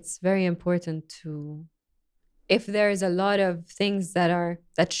feel like it's very important to, if there's a lot of things that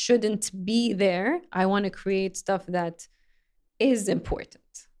shouldn't be there, I want to create stuff that is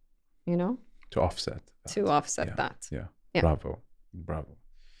important, To offset that. Yeah. Yeah. Bravo.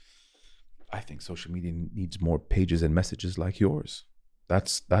 I think social media needs more pages and messages like yours.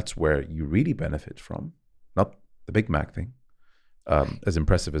 That's where you really benefit from. Not the Big Mac thing, as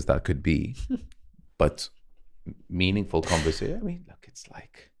impressive as that could be, but meaningful conversation. I mean, look, it's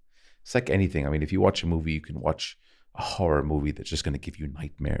like anything. I mean, if you watch a movie, you can watch a horror movie that's just going to give you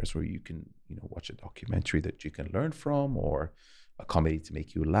nightmares, or you can, watch a documentary that you can learn from, or a comedy to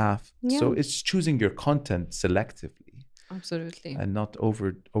make you laugh. Yeah. So it's choosing your content selectively. Absolutely. And not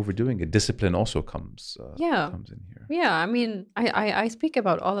overdoing it. Discipline also comes in here. Yeah, I mean, I speak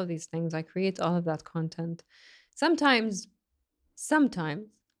about all of these things. I create all of that content. Sometimes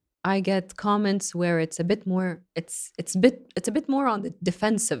I get comments where it's a bit more, it's a bit more on the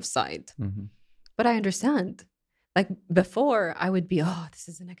defensive side. Mm-hmm. But I understand. Like before, I would be, oh, this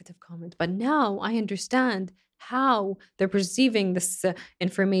is a negative comment. But now I understand how they're perceiving this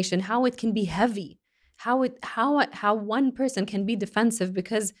information, how it can be heavy, how one person can be defensive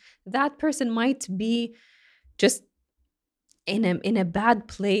because that person might be just in a bad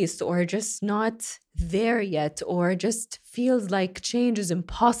place, or just not there yet, or just feels like change is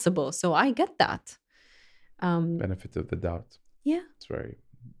impossible. So I get that. Benefit of the doubt. Yeah. It's very,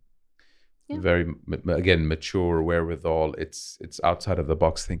 again, mature wherewithal. It's outside of the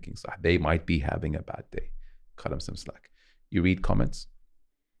box thinking. So they might be having a bad day. Cut them some slack. You read comments?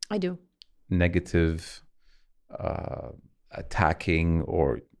 I do. Negative, attacking,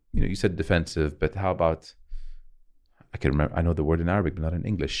 or you said defensive, but how about, I can remember, I know the word in Arabic but not in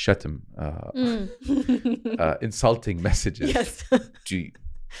English, shatam, insulting messages. Yes. Do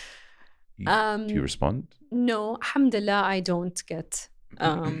you respond? No, alhamdulillah, I don't get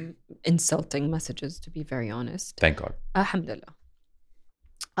insulting messages, to be very honest. Thank God. Alhamdulillah.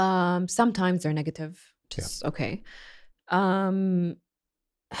 Sometimes they're negative. Just okay.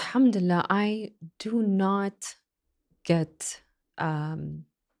 Alhamdulillah, I do not get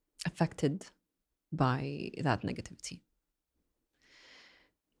affected by that negativity.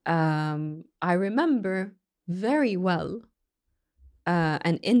 I remember very well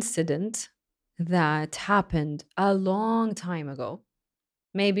an incident that happened a long time ago,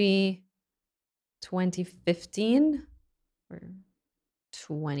 maybe 2015 or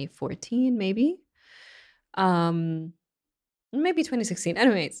 2014, maybe. Maybe 2016,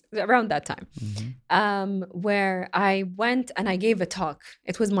 anyways, around that time, where I went and I gave a talk.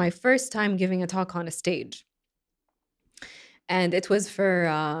 It was my first time giving a talk on a stage. And it was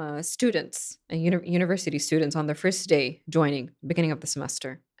for students, university students on their first day joining, beginning of the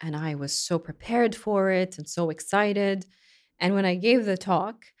semester. And I was so prepared for it and so excited. And when I gave the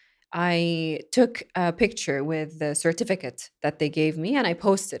talk, I took a picture with the certificate that they gave me and I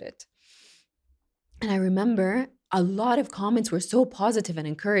posted it. And I remember a lot of comments were so positive and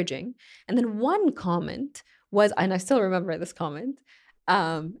encouraging. And then one comment was, and I still remember this comment,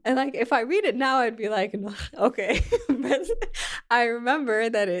 And like if I read it now, I'd be like, no, okay. But I remember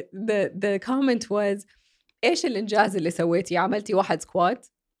that the comment was ايش الانجاز اللي سويتي؟ عملتي واحد squat.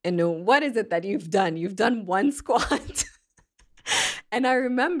 انه what is it that you've done? You've done one squat. And I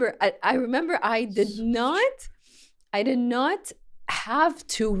remember I did not have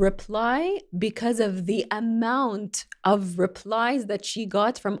to reply because of the amount of replies that she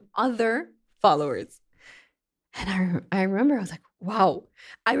got from other followers. And I remember I was like, wow.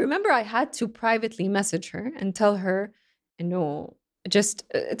 I remember I had to privately message her and tell her, no, just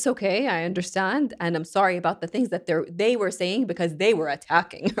it's okay. I understand. And I'm sorry about the things that they were saying because they were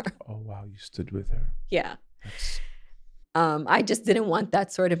attacking her. Oh, wow. You stood with her. Yeah. I just didn't want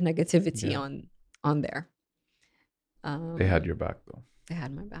that sort of negativity on there. They had your back though. They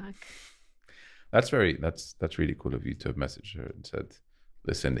had my back. That's really cool of you to have messaged her and said,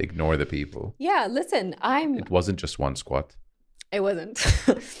 listen, ignore the people. Yeah, listen, It wasn't just one squat. It wasn't.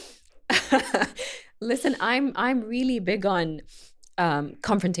 Listen, I'm really big on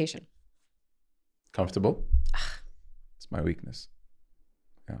confrontation. Comfortable? It's my weakness.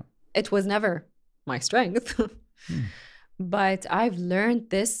 Yeah. It was never my strength. But I've learned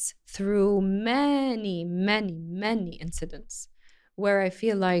this through many, many, many incidents where I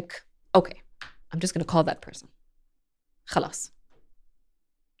feel like, okay, I'm just going to call that person. خلاص.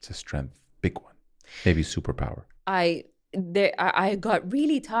 It's a strength, big one. Maybe superpower. I got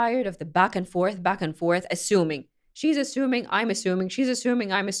really tired of the back and forth, assuming. She's assuming, I'm assuming, she's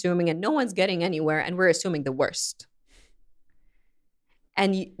assuming, I'm assuming, and no one's getting anywhere, and we're assuming the worst.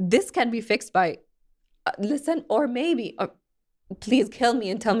 And this can be fixed by, listen, or maybe, please kill me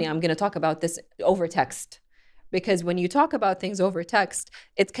and tell me I'm going to talk about this over text. Because when you talk about things over text,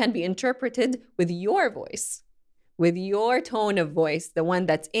 it can be interpreted with your voice, with your tone of voice, the one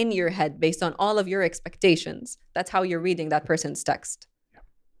that's in your head based on all of your expectations. That's how you're reading that person's text. Yeah.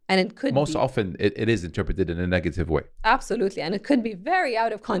 And it could most often it is interpreted in a negative way. Absolutely. And it could be very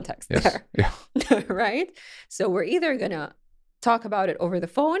out of context there. Yeah. Right? So we're either going to talk about it over the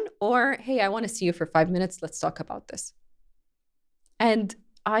phone or, hey, I want to see you for 5 minutes. Let's talk about this. And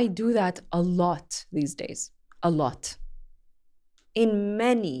I do that a lot these days. A lot. In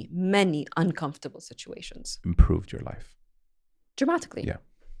many, many uncomfortable situations. Improved your life. Dramatically. Yeah.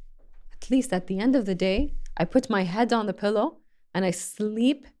 At least at the end of the day, I put my head on the pillow and I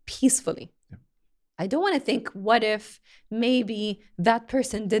sleep peacefully. Yeah. I don't want to think, what if maybe that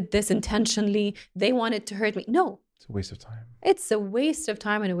person did this intentionally? They wanted to hurt me. No. It's a waste of time. It's a waste of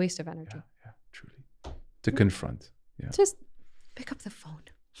time and a waste of energy. Yeah, truly. To confront. Yeah. Just pick up the phone.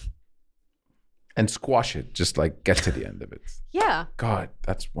 And squash it. Just like get to the end of it. Yeah. God,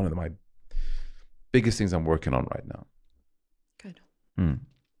 that's one of my biggest things I'm working on right now. Good.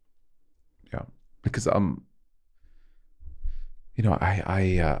 Yeah. Because I've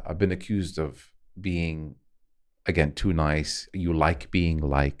been accused of being, again, too nice. You like being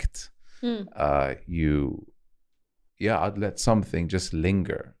liked. I'd let something just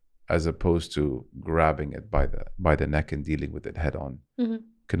linger as opposed to grabbing it by the neck and dealing with it head on. Mm-hmm.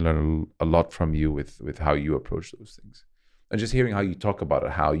 Can learn a lot from you with how you approach those things. And just hearing how you talk about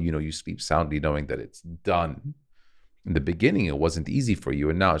it, how, you sleep soundly knowing that it's done. In the beginning, it wasn't easy for you.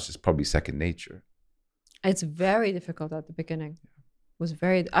 And now it's just probably second nature. It's very difficult at the beginning. It was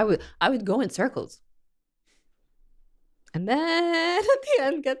I would go in circles. And then at the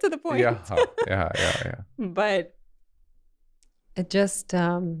end, get to the point. Yeah. But it just,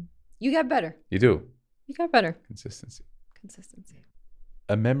 you get better. You do. You get better. Consistency.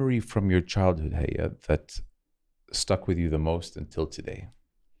 A memory from your childhood, Haya, that stuck with you the most until today?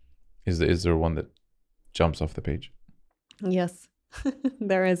 Is there one that jumps off the page? Yes,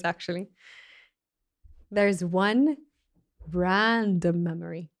 there is actually. There's one random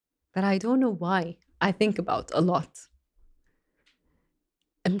memory that I don't know why I think about a lot.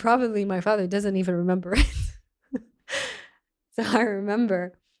 And probably my father doesn't even remember it. So I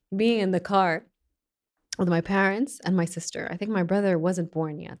remember being in the car with my parents and my sister. I think my brother wasn't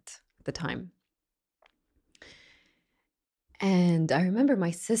born yet at the time. And I remember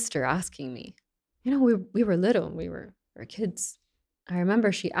my sister asking me, we were little, we were kids. I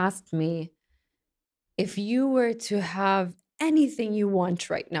remember she asked me, if you were to have anything you want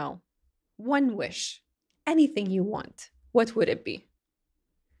right now, one wish, anything you want, what would it be?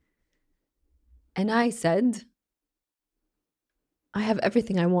 And I said, I have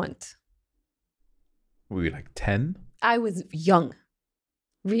everything I want. Were you like 10? I was young.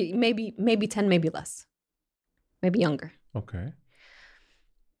 Maybe 10, maybe less. Maybe younger. Okay.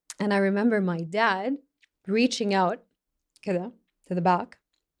 And I remember my dad reaching out كده, to the back,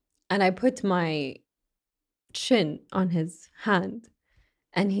 and I put my chin on his hand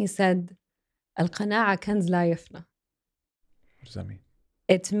And he said, القناعة كنز لا يفنى. What does that mean?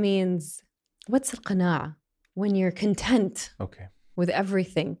 It means, what's القناعة? When you're content Okay. with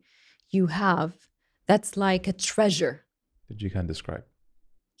everything you have, that's like a treasure. Did you can describe?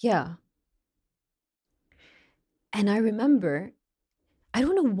 Yeah. And I remember, I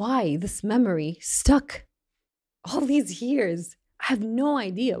don't know why this memory stuck all these years. I have no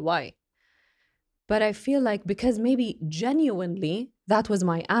idea why. But I feel like because maybe genuinely that was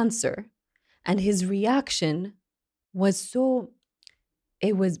my answer, and his reaction was so,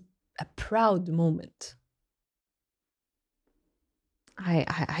 it was a proud moment. I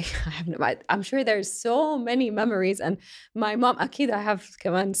have no, I'm sure there's so many memories, and my mom, akid, I have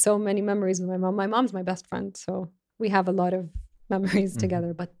come on so many memories with my mom. My mom's my best friend, so we have a lot of memories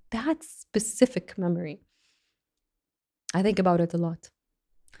together. But that specific memory, I think about it a lot.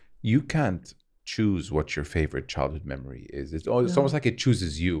 You can't choose what your favorite childhood memory is. It's almost like it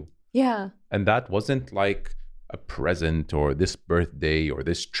chooses you. Yeah. And that wasn't like a present or this birthday or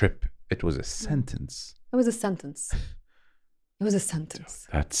this trip. It was a sentence. It was a sentence. It was a sentence.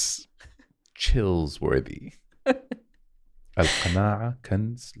 That's chills worthy. القناعة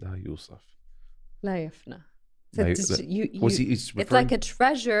كنز لا يوصف. لا يفنى. It's like a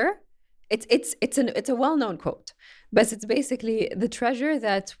treasure. It's a well-known quote, but it's basically the treasure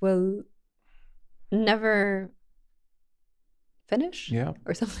that will never finish. Yeah.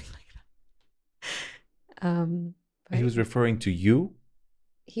 Or something like that. He was referring to you.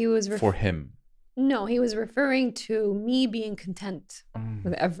 He was for him. No, he was referring to me being content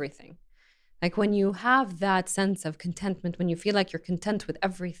with everything. Like when you have that sense of contentment, when you feel like you're content with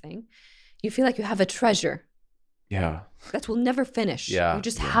everything, you feel like you have a treasure. Yeah. That will never finish. Yeah. You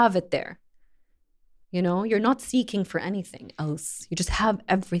just have it there. You know, you're not seeking for anything else. You just have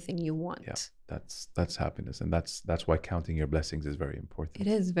everything you want. Yeah. That's happiness. And that's why counting your blessings is very important. It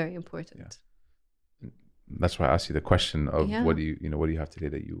is very important. Yeah. That's why I asked you the question of what do you have today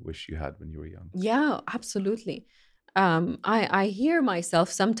that you wish you had when you were young? Yeah, absolutely. I hear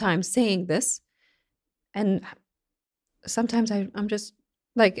myself sometimes saying this, and sometimes I'm just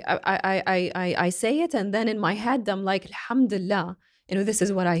like I say it, and then in my head I'm like, Alhamdulillah, this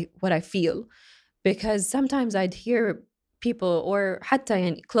is what I feel, because sometimes I'd hear people or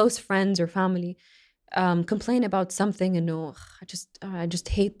حتى close friends or family complain about something and I just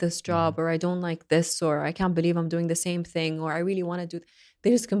hate this job, or I don't like this, or I can't believe I'm doing the same thing, or I really want to do. They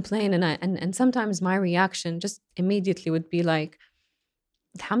just complain, and sometimes my reaction just immediately would be like,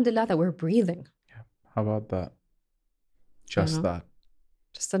 Alhamdulillah that we're breathing. Yeah. How about that? Just that.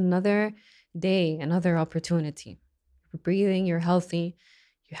 Just another day, another opportunity. You're breathing, you're healthy,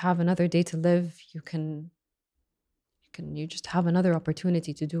 you have another day to live. You just have another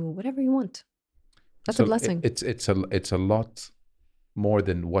opportunity to do whatever you want. That's a blessing. It's a lot more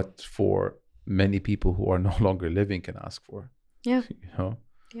than what for many people who are no longer living can ask for. Yeah.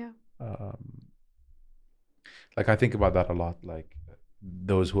 Yeah. Like I think about that a lot. Like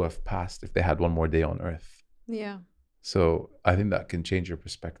those who have passed, if they had one more day on Earth. Yeah. So I think that can change your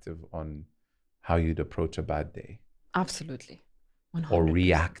perspective on how you'd approach a bad day. Absolutely. 100%. Or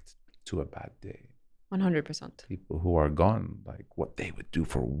react to a bad day. 100%. People who are gone, like what they would do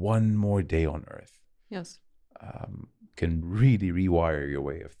for one more day on Earth. Yes. Can really rewire your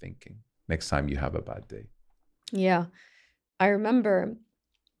way of thinking next time you have a bad day. Yeah. I remember,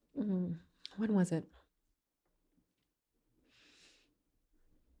 when was it?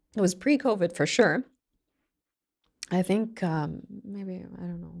 It was pre-COVID for sure. I think maybe, I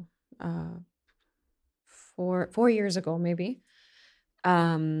don't know, 4 years ago maybe.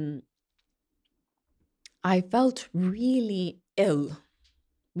 I felt really ill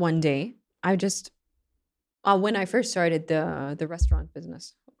one day. I just, when I first started the restaurant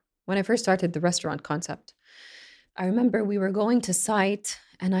business, when I first started the restaurant concept, I remember we were going to site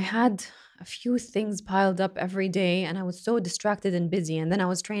and I had a few things piled up every day and I was so distracted and busy. And then I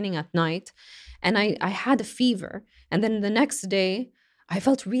was training at night and I had a fever. And then the next day I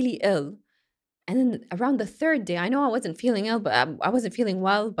felt really ill. And then around the third day, I know I wasn't feeling ill, but I wasn't feeling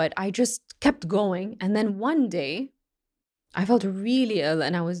well, but I just kept going. And then one day I felt really ill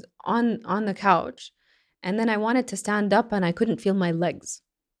and I was on the couch. And then I wanted to stand up and I couldn't feel my legs.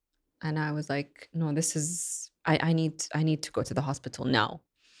 And I was like, no, this is, I need to go to the hospital now.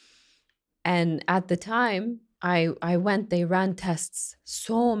 And at the time I went, they ran tests,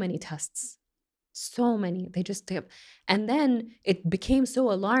 so many tests, so many. They just did. And then it became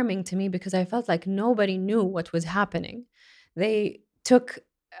so alarming to me because I felt like nobody knew what was happening. They took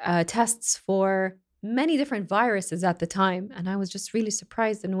tests for many different viruses at the time. And I was just really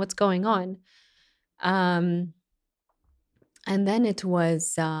surprised in what's going on. And then it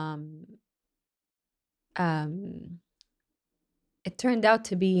was, it turned out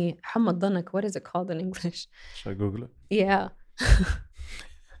to be Hamad Danak. What is it called in English? Should I Google it? Yeah.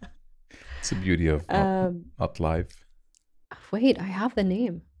 It's the beauty of not live. Wait, I have the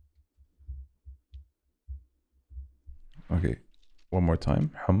name. Okay. One more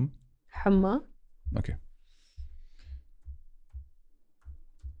time. Humma. Okay.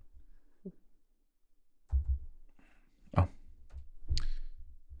 Oh.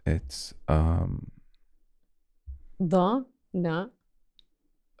 It's Na.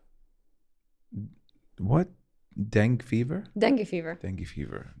 what? Dengue fever? Dengue fever. Dengue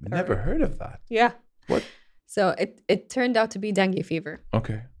fever. Never heard of that. Yeah. What? So it turned out to be dengue fever.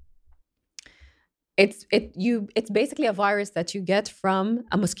 Okay. It's basically a virus that you get from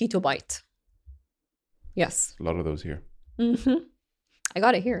a mosquito bite. Yes. A lot of those here. I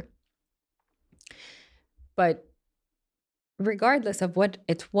got it here. But regardless of what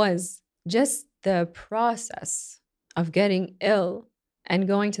it was, just the process of getting ill and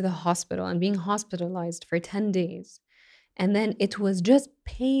going to the hospital and being hospitalized for 10 days. And then it was just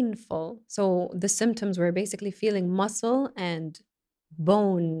painful. So the symptoms were basically feeling muscle and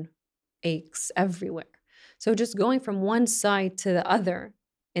bone aches everywhere. So just going from one side to the other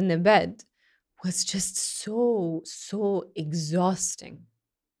in the bed was just so exhausting.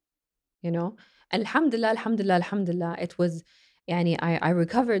 You know? Alhamdulillah, it was, I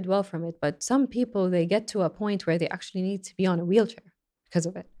recovered well from it, but some people, they get to a point where they actually need to be on a wheelchair because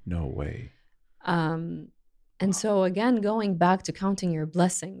of it. No way. And so again, going back to counting your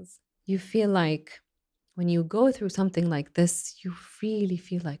blessings, you feel like when you go through something like this, you really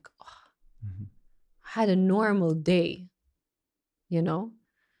feel like, I had a normal day, you know?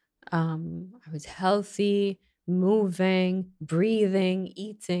 I was healthy, moving, breathing,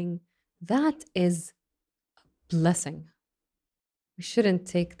 eating. That is a blessing. We shouldn't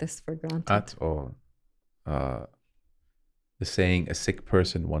take this for granted. At all. The saying, a sick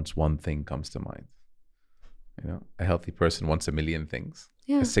person wants one thing comes to mind. You know, a healthy person wants a million things.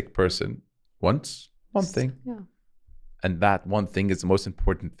 Yeah. A sick person wants one thing. Yeah. And that one thing is the most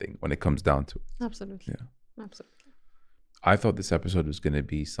important thing when it comes down to it. Absolutely. Yeah. Absolutely. I thought this episode was going to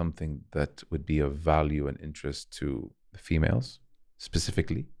be something that would be of value and interest to the females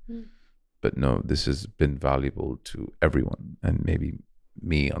specifically. But no, this has been valuable to everyone. And maybe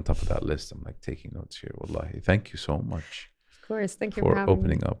me on top of that list, I'm like taking notes here. Wallahi. Thank you so much. Of course. Thank you for having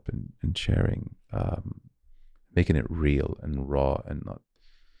opening me. up and sharing, making it real and raw and not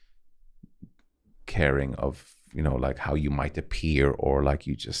caring of, you know, like how you might appear or like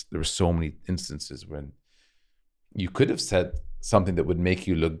you just, there were so many instances when you could have said something that would make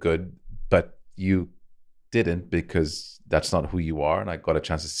you look good, but you didn't because that's not who you are. And I got a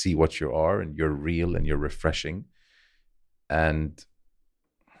chance to see what you are and you're real and you're refreshing. And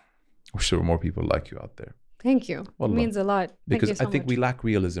I wish there were more people like you out there. Thank you. Wallah. It means a lot. Because Thank you so I think much. we lack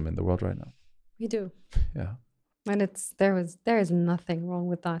realism in the world right now. We do. Yeah. And there is nothing wrong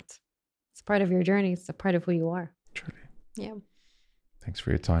with that. It's part of your journey. It's a part of who you are. Truly. Yeah. Thanks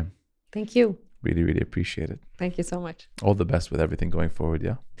for your time. Thank you. Really, really appreciate it. Thank you so much. All the best with everything going forward.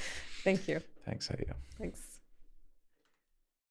 Yeah. Thank you. Thanks, Haya. Thanks.